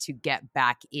opportunity to get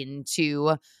back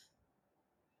into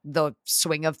the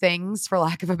swing of things, for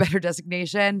lack of a better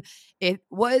designation, it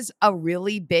was a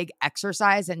really big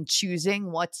exercise in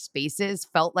choosing what spaces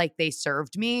felt like they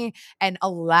served me and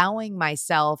allowing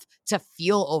myself to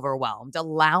feel overwhelmed,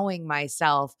 allowing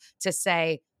myself to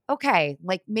say, okay,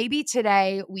 like maybe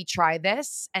today we try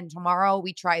this and tomorrow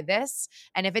we try this.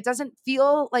 And if it doesn't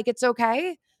feel like it's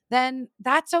okay, then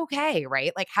that's okay,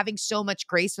 right? Like having so much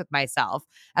grace with myself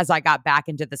as I got back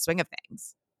into the swing of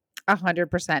things.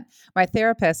 100%. My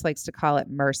therapist likes to call it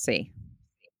mercy.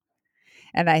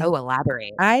 And Oh,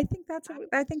 elaborate. I think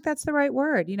that's the right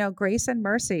word. You know, grace and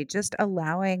mercy, just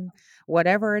allowing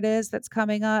whatever it is that's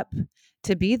coming up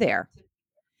to be there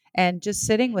and just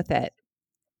sitting with it,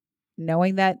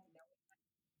 knowing that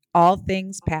all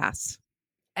things pass.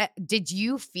 Did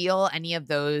you feel any of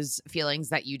those feelings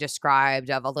that you described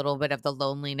of a little bit of the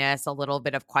loneliness, a little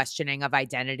bit of questioning of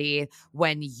identity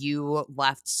when you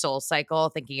left Soul Cycle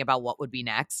thinking about what would be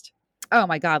next? Oh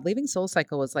my God, leaving Soul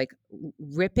Cycle was like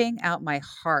ripping out my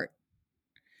heart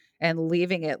and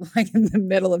leaving it like in the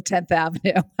middle of 10th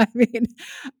Avenue. I mean,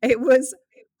 it was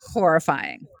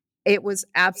horrifying. It was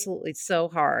absolutely so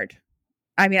hard.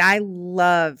 I mean, I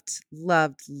loved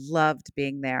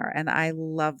being there, and I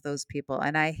love those people,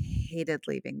 and I hated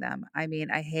leaving them. I mean,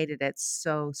 I hated it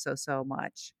so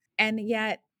much. And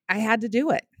yet I had to do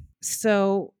it.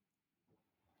 So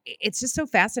it's just so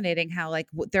fascinating how like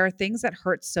there are things that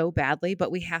hurt so badly, but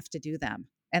we have to do them.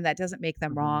 And that doesn't make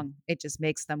them Mhm. wrong. It just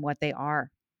makes them what they are.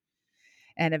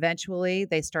 And eventually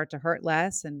they start to hurt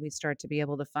less, and we start to be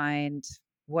able to find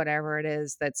whatever it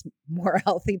is that's more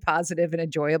healthy, positive, and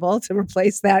enjoyable to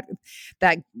replace that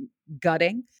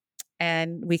gutting,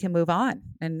 and we can move on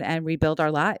and rebuild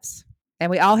our lives. And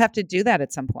we all have to do that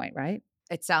at some point, right?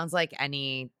 It sounds like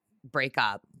any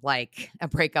breakup, like a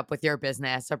breakup with your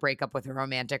business, a breakup with a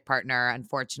romantic partner.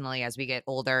 Unfortunately, as we get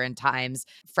older and times,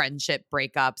 friendship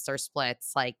breakups or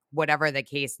splits, like whatever the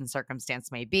case and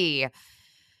circumstance may be,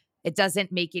 it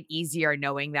doesn't make it easier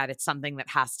knowing that it's something that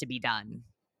has to be done.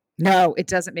 No, it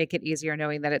doesn't make it easier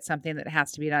knowing that it's something that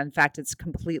has to be done. In fact, it's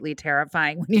completely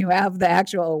terrifying when you have the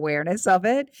actual awareness of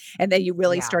it and then you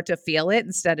really Yeah. start to feel it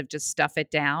instead of just stuff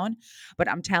it down. But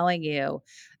I'm telling you,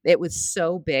 it was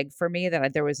so big for me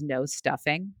that there was no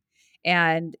stuffing,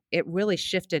 and it really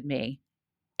shifted me.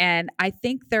 And I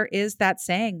think there is that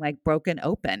saying like broken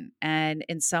open. And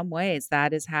in some ways,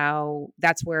 that's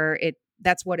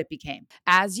what it became.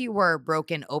 As you were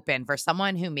broken open, for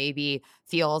someone who maybe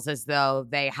feels as though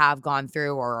they have gone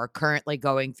through or are currently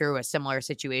going through a similar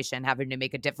situation, having to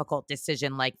make a difficult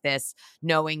decision like this,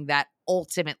 knowing that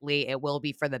ultimately it will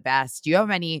be for the best, do you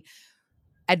have any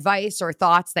advice or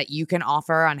thoughts that you can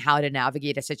offer on how to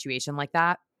navigate a situation like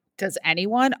that? Does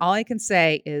anyone? All I can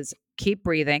say is keep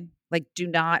breathing. Like, do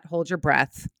not hold your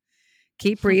breath.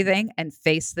 Keep breathing and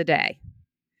face the day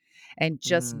and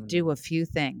just do Mm. a few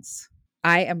things.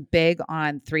 I am big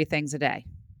on 3 things a day.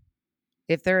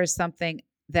 If there is something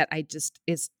that I just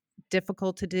is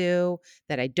difficult to do,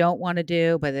 that I don't want to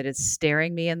do, but that is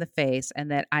staring me in the face, and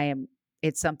that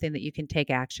it's something that you can take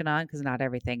action on because not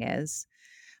everything is.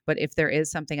 But if there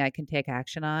is something I can take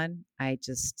action on,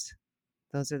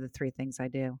 those are the 3 things I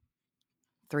do.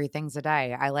 3 things a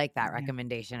day. I like that Yeah.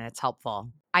 recommendation, it's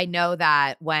helpful. I know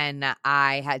that when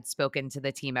I had spoken to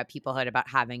the team at Peoplehood about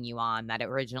having you on, that it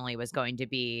originally was going to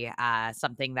be,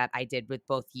 something that I did with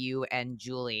both you and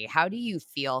Julie. How do you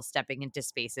feel stepping into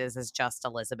spaces as just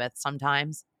Elizabeth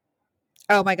sometimes?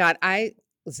 Oh my god, I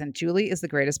listen, Julie is the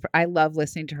greatest. I love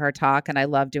listening to her talk, and I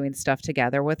love doing stuff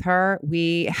together with her.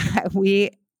 We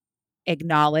we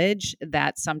acknowledge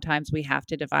that sometimes we have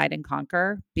to divide and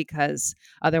conquer because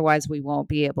otherwise we won't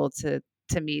be able to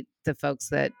meet the folks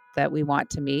that we want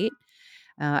to meet,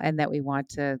 and that we want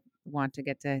to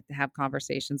get to have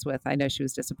conversations with. I know she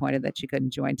was disappointed that she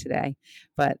couldn't join today,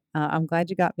 but I'm glad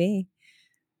you got me.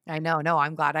 I know, no,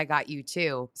 I'm glad I got you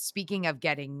too. Speaking of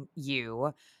getting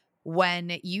you,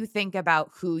 when you think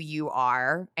about who you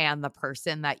are and the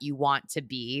person that you want to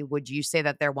be, would you say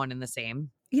that they're one and the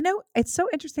same? You know, it's so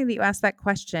interesting that you asked that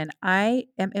question. I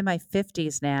am in my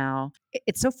 50s now.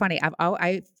 It's so funny.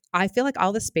 I feel like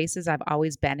all the spaces I've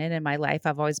always been in my life,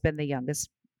 I've always been the youngest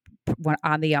one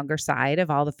on the younger side of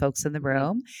all the folks in the Mhm.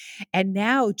 room. And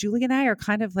now Julie and I are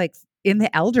kind of like in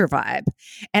the elder vibe.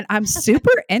 And I'm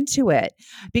super into it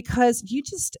because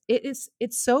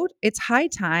it's high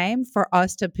time for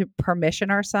us to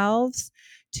permission ourselves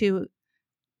to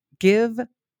give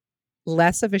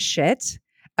less of a shit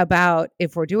about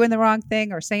if we're doing the wrong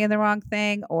thing or saying the wrong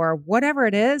thing or whatever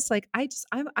it is. Like I'm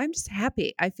just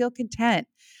happy. I feel content.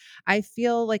 I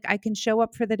feel like I can show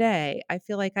up for the day. I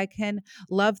feel like I can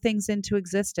love things into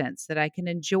existence, that I can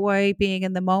enjoy being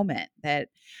in the moment, that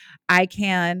I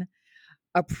can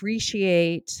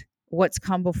appreciate what's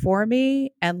come before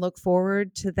me and look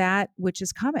forward to that which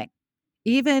is coming.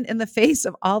 Even in the face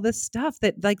of all this stuff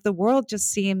that like the world just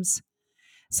seems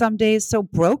some days so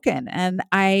broken and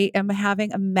I am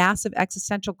having a massive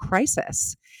existential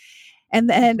crisis. And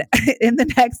then in the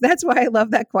next, that's why I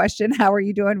love that question, how are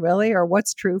you doing really? Or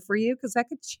what's true for you? Because that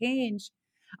could change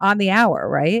on the hour,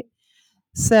 right?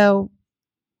 So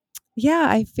yeah,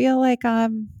 I feel like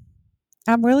I'm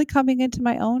really coming into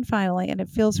my own finally and it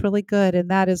feels really good. And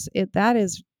that is it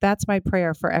that's my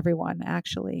prayer for everyone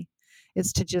actually,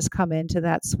 is to just come into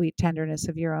that sweet tenderness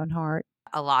of your own heart.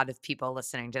 A lot of people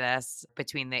listening to this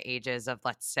between the ages of,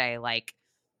 let's say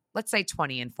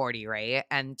 20 and 40, right?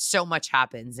 And so much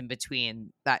happens in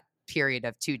between that period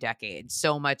of 2 decades.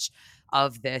 So much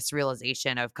of this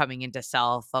realization of coming into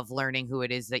self, of learning who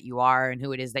it is that you are and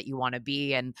who it is that you want to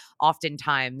be. And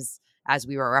oftentimes, as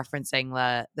we were referencing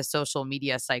the social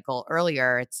media cycle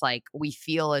earlier, it's like we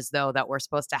feel as though that we're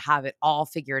supposed to have it all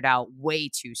figured out way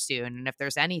too soon. And if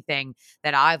there's anything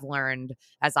that I've learned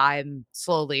as I'm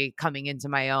slowly coming into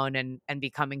my own and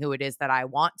becoming who it is that I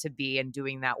want to be and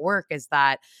doing that work, is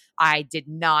that I did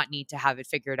not need to have it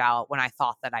figured out when I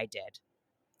thought that I did.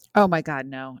 Oh my God,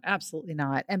 no, absolutely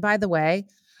not. And by the way,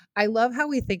 I love how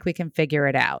we think we can figure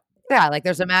it out. Yeah, like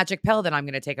there's a magic pill that I'm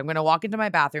going to take. I'm going to walk into my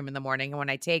bathroom in the morning. And when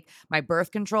I take my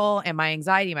birth control and my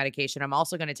anxiety medication, I'm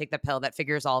also going to take the pill that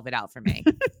figures all of it out for me.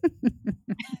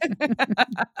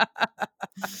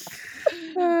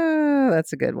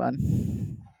 That's a good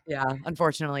one. Yeah,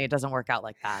 unfortunately, it doesn't work out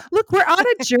like that. Look, we're on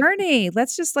a journey.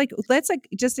 Let's just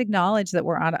acknowledge that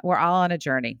we're all on a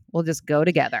journey. We'll just go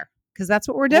together because that's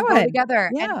what we're We'll go doing. together.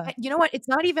 And Yeah. you know what? It's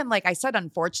not even like I said,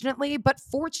 unfortunately, but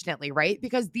fortunately, right?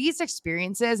 Because these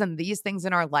experiences and these things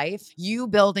in our life, you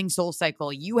building Soul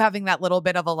Cycle, you having that little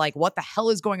bit of a like, what the hell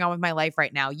is going on with my life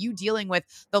right now? You dealing with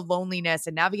the loneliness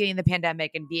and navigating the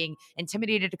pandemic and being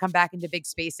intimidated to come back into big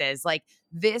spaces. Like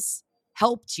this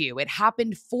helped you. It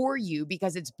happened for you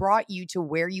because it's brought you to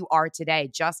where you are today,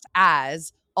 just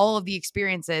as all of the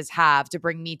experiences have to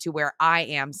bring me to where I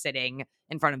am sitting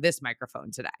in front of this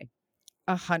microphone today.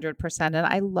 100%. And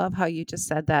I love how you just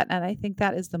said that. And I think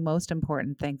that is the most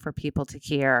important thing for people to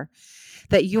hear,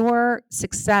 that your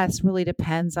success really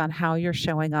depends on how you're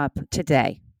showing up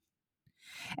today.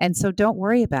 And so don't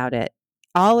worry about it.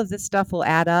 All of this stuff will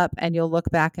add up and you'll look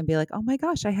back and be like, oh my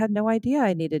gosh, I had no idea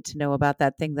I needed to know about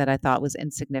that thing that I thought was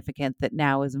insignificant that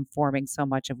now is informing so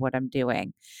much of what I'm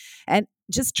doing. And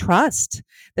just trust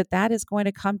that that is going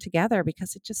to come together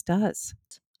because it just does.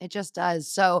 It just does.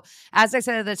 So, as I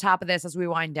said at the top of this, as we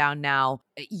wind down now,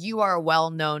 you are a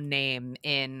well known name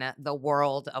in the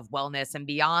world of wellness and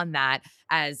beyond that,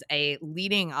 as a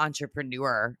leading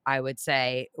entrepreneur, I would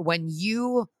say. When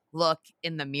you look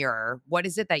in the mirror, what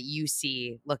is it that you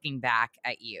see looking back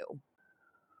at you?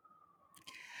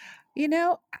 You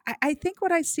know, I think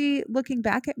what I see looking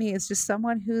back at me is just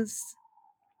someone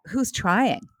who's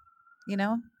trying, you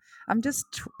know? I'm just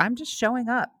showing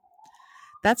up.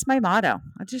 That's my motto.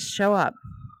 I just show up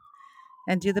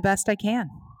and do the best I can.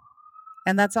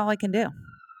 And that's all I can do.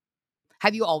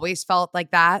 Have you always felt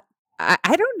like that?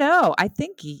 I don't know. I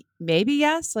think maybe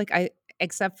yes. Like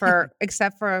except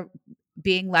for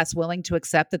being less willing to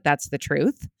accept that that's the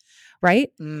truth, right?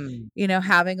 Mm. You know,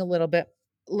 having a little bit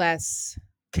less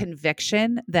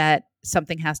conviction that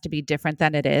something has to be different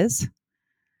than it is.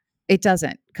 It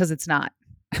doesn't, because it's not.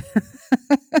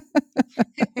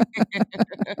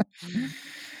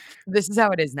 This is how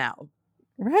it is now.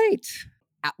 Right.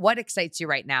 What excites you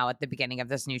right now at the beginning of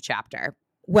this new chapter?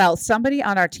 Well, somebody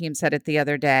on our team said it the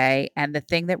other day, and the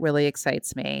thing that really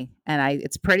excites me, and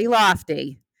it's pretty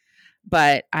lofty,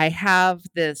 but I have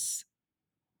this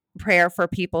prayer for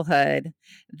peoplehood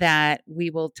that we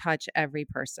will touch every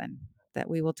person, that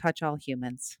we will touch all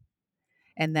humans,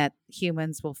 and that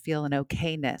humans will feel an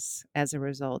okayness as a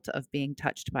result of being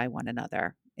touched by one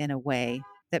another in a way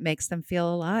that makes them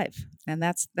feel alive. And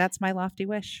that's my lofty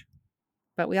wish.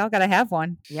 But we all got to have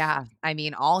one. Yeah. I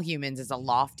mean, all humans is a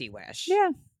lofty wish.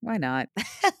 Yeah, why not?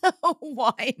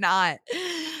 Why not?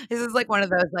 This is like one of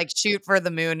those like shoot for the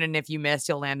moon and if you miss,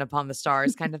 you'll land upon the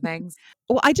stars kind of things.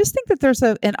 Well, I just think that there's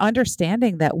an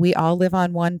understanding that we all live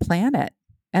on one planet.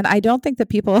 And I don't think that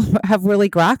people have really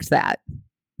grokked that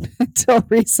until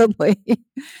recently.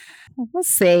 We'll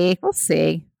see. We'll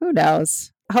see. Who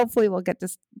knows? hopefully we'll get to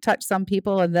touch some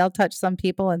people and they'll touch some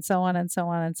people and so on and so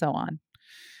on and so on.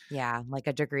 Yeah, like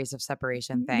a degrees of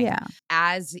separation thing. Yeah.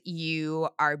 As you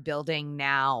are building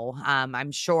now,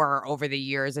 I'm sure over the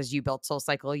years as you built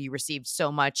SoulCycle, you received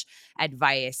so much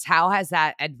advice. How has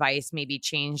that advice maybe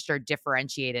changed or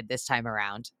differentiated this time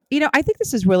around? I think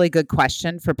this is a really good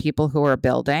question for people who are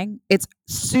building. It's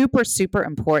super, super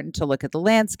important to look at the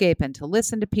landscape and to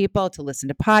listen to people, to listen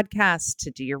to podcasts, to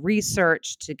do your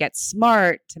research, to get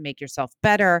smart, to make yourself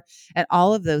better, and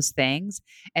all of those things.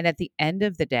 And at the end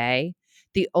of the day,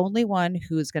 the only one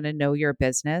who's going to know your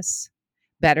business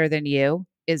better than you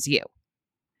is you.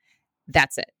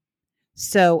 That's it.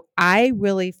 So I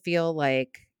really feel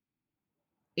like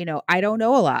I don't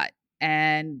know a lot,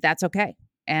 and that's okay.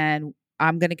 And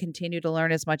I'm going to continue to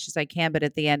learn as much as I can, but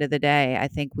at the end of the day, I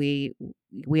think we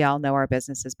all know our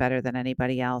businesses better than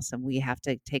anybody else, and we have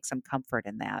to take some comfort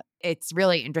in that. It's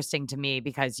really interesting to me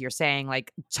because you're saying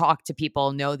like talk to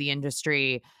people, know the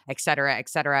industry, et cetera, et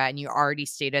cetera. And you already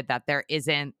stated that there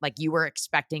isn't like you were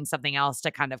expecting something else to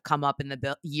kind of come up in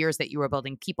the years that you were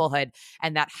building Peoplehood,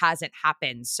 and that hasn't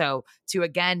happened. So to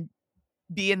again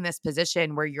be in this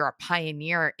position where you're a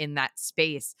pioneer in that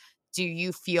space, do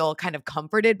you feel kind of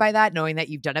comforted by that, knowing that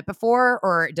you've done it before?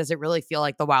 Or does it really feel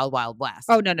like the wild, wild Oh, west?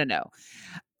 no, no, no.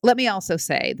 Let me also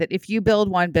say that if you build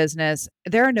one business,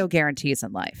 there are no guarantees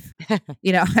in life.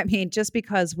 I mean, just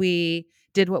because we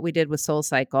did what we did with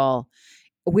SoulCycle,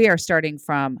 we are starting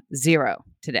from zero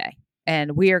today,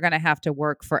 and we are going to have to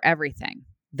work for everything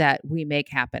that we make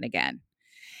happen again.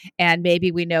 And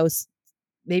maybe we know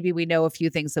a few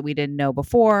things that we didn't know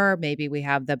before. Maybe we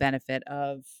have the benefit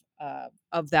of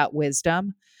that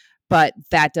wisdom, but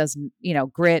that doesn't,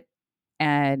 grit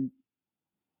and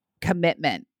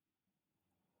commitment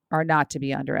are not to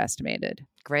be underestimated.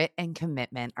 Grit and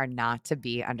commitment are not to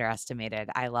be underestimated.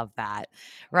 I love that.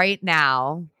 Right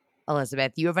now,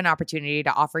 Elizabeth, you have an opportunity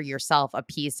to offer yourself a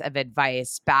piece of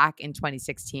advice back in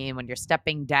 2016 when you're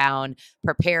stepping down,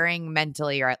 preparing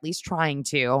mentally, or at least trying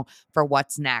to, for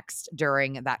what's next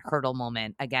during that hurdle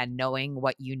moment. Again, knowing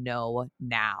what you know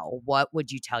now, what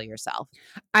would you tell yourself?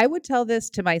 I would tell this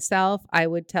to myself. I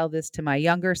would tell this to my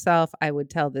younger self. I would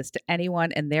tell this to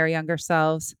anyone and their younger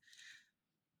selves.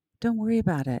 Don't worry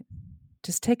about it.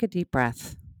 Just take a deep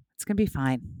breath. It's going to be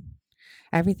fine.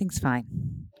 Everything's fine.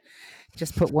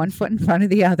 Just put one foot in front of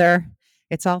the other.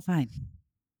 It's all fine.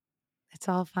 It's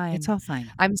all It's fine. all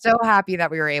fine. I'm so happy that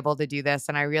we were able to do this,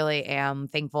 and I really am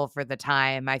thankful for the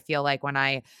time. I feel like when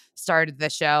I started the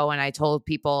show and I told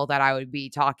people that I would be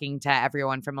talking to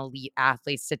everyone from elite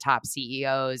athletes to top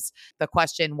CEOs, the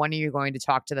question, when are you going to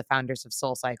talk to the founders of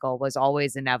SoulCycle, was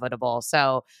always inevitable.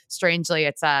 So strangely,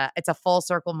 it's a full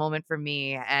circle moment for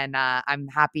me, and I'm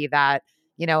happy that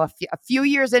a few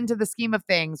years into the scheme of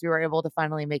things, we were able to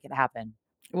finally make it happen.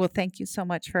 Well, thank you so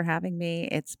much for having me.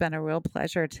 It's been a real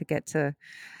pleasure to get to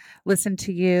listen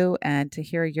to you and to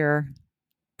hear your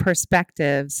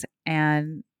perspectives.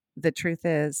 And the truth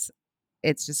is,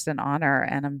 it's just an honor.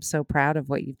 And I'm so proud of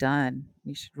what you've done.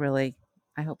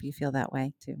 I hope you feel that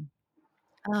way too.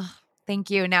 Oh, thank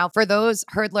you. Now, for those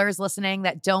hurdlers listening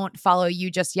that don't follow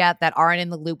you just yet, that aren't in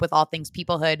the loop with all things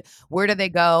peoplehood, where do they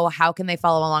go? How can they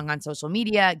follow along on social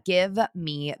media? Give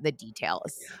me the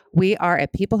details. We are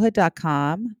at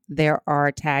peoplehood.com. There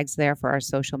are tags there for our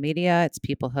social media. It's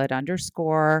peoplehood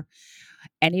underscore.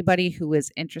 Anybody who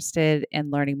is interested in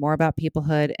learning more about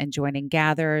peoplehood and joining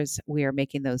gathers, we are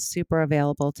making those super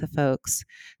available to folks.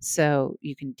 So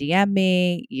you can DM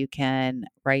me, you can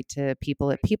write to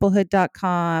people at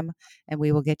peoplehood.com, and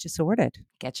we will get you sorted.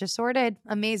 Get you sorted.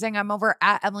 Amazing. I'm over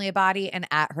at Emily Abadi and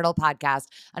at Hurdle Podcast.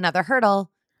 Another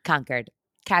hurdle conquered.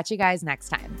 Catch you guys next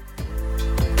time.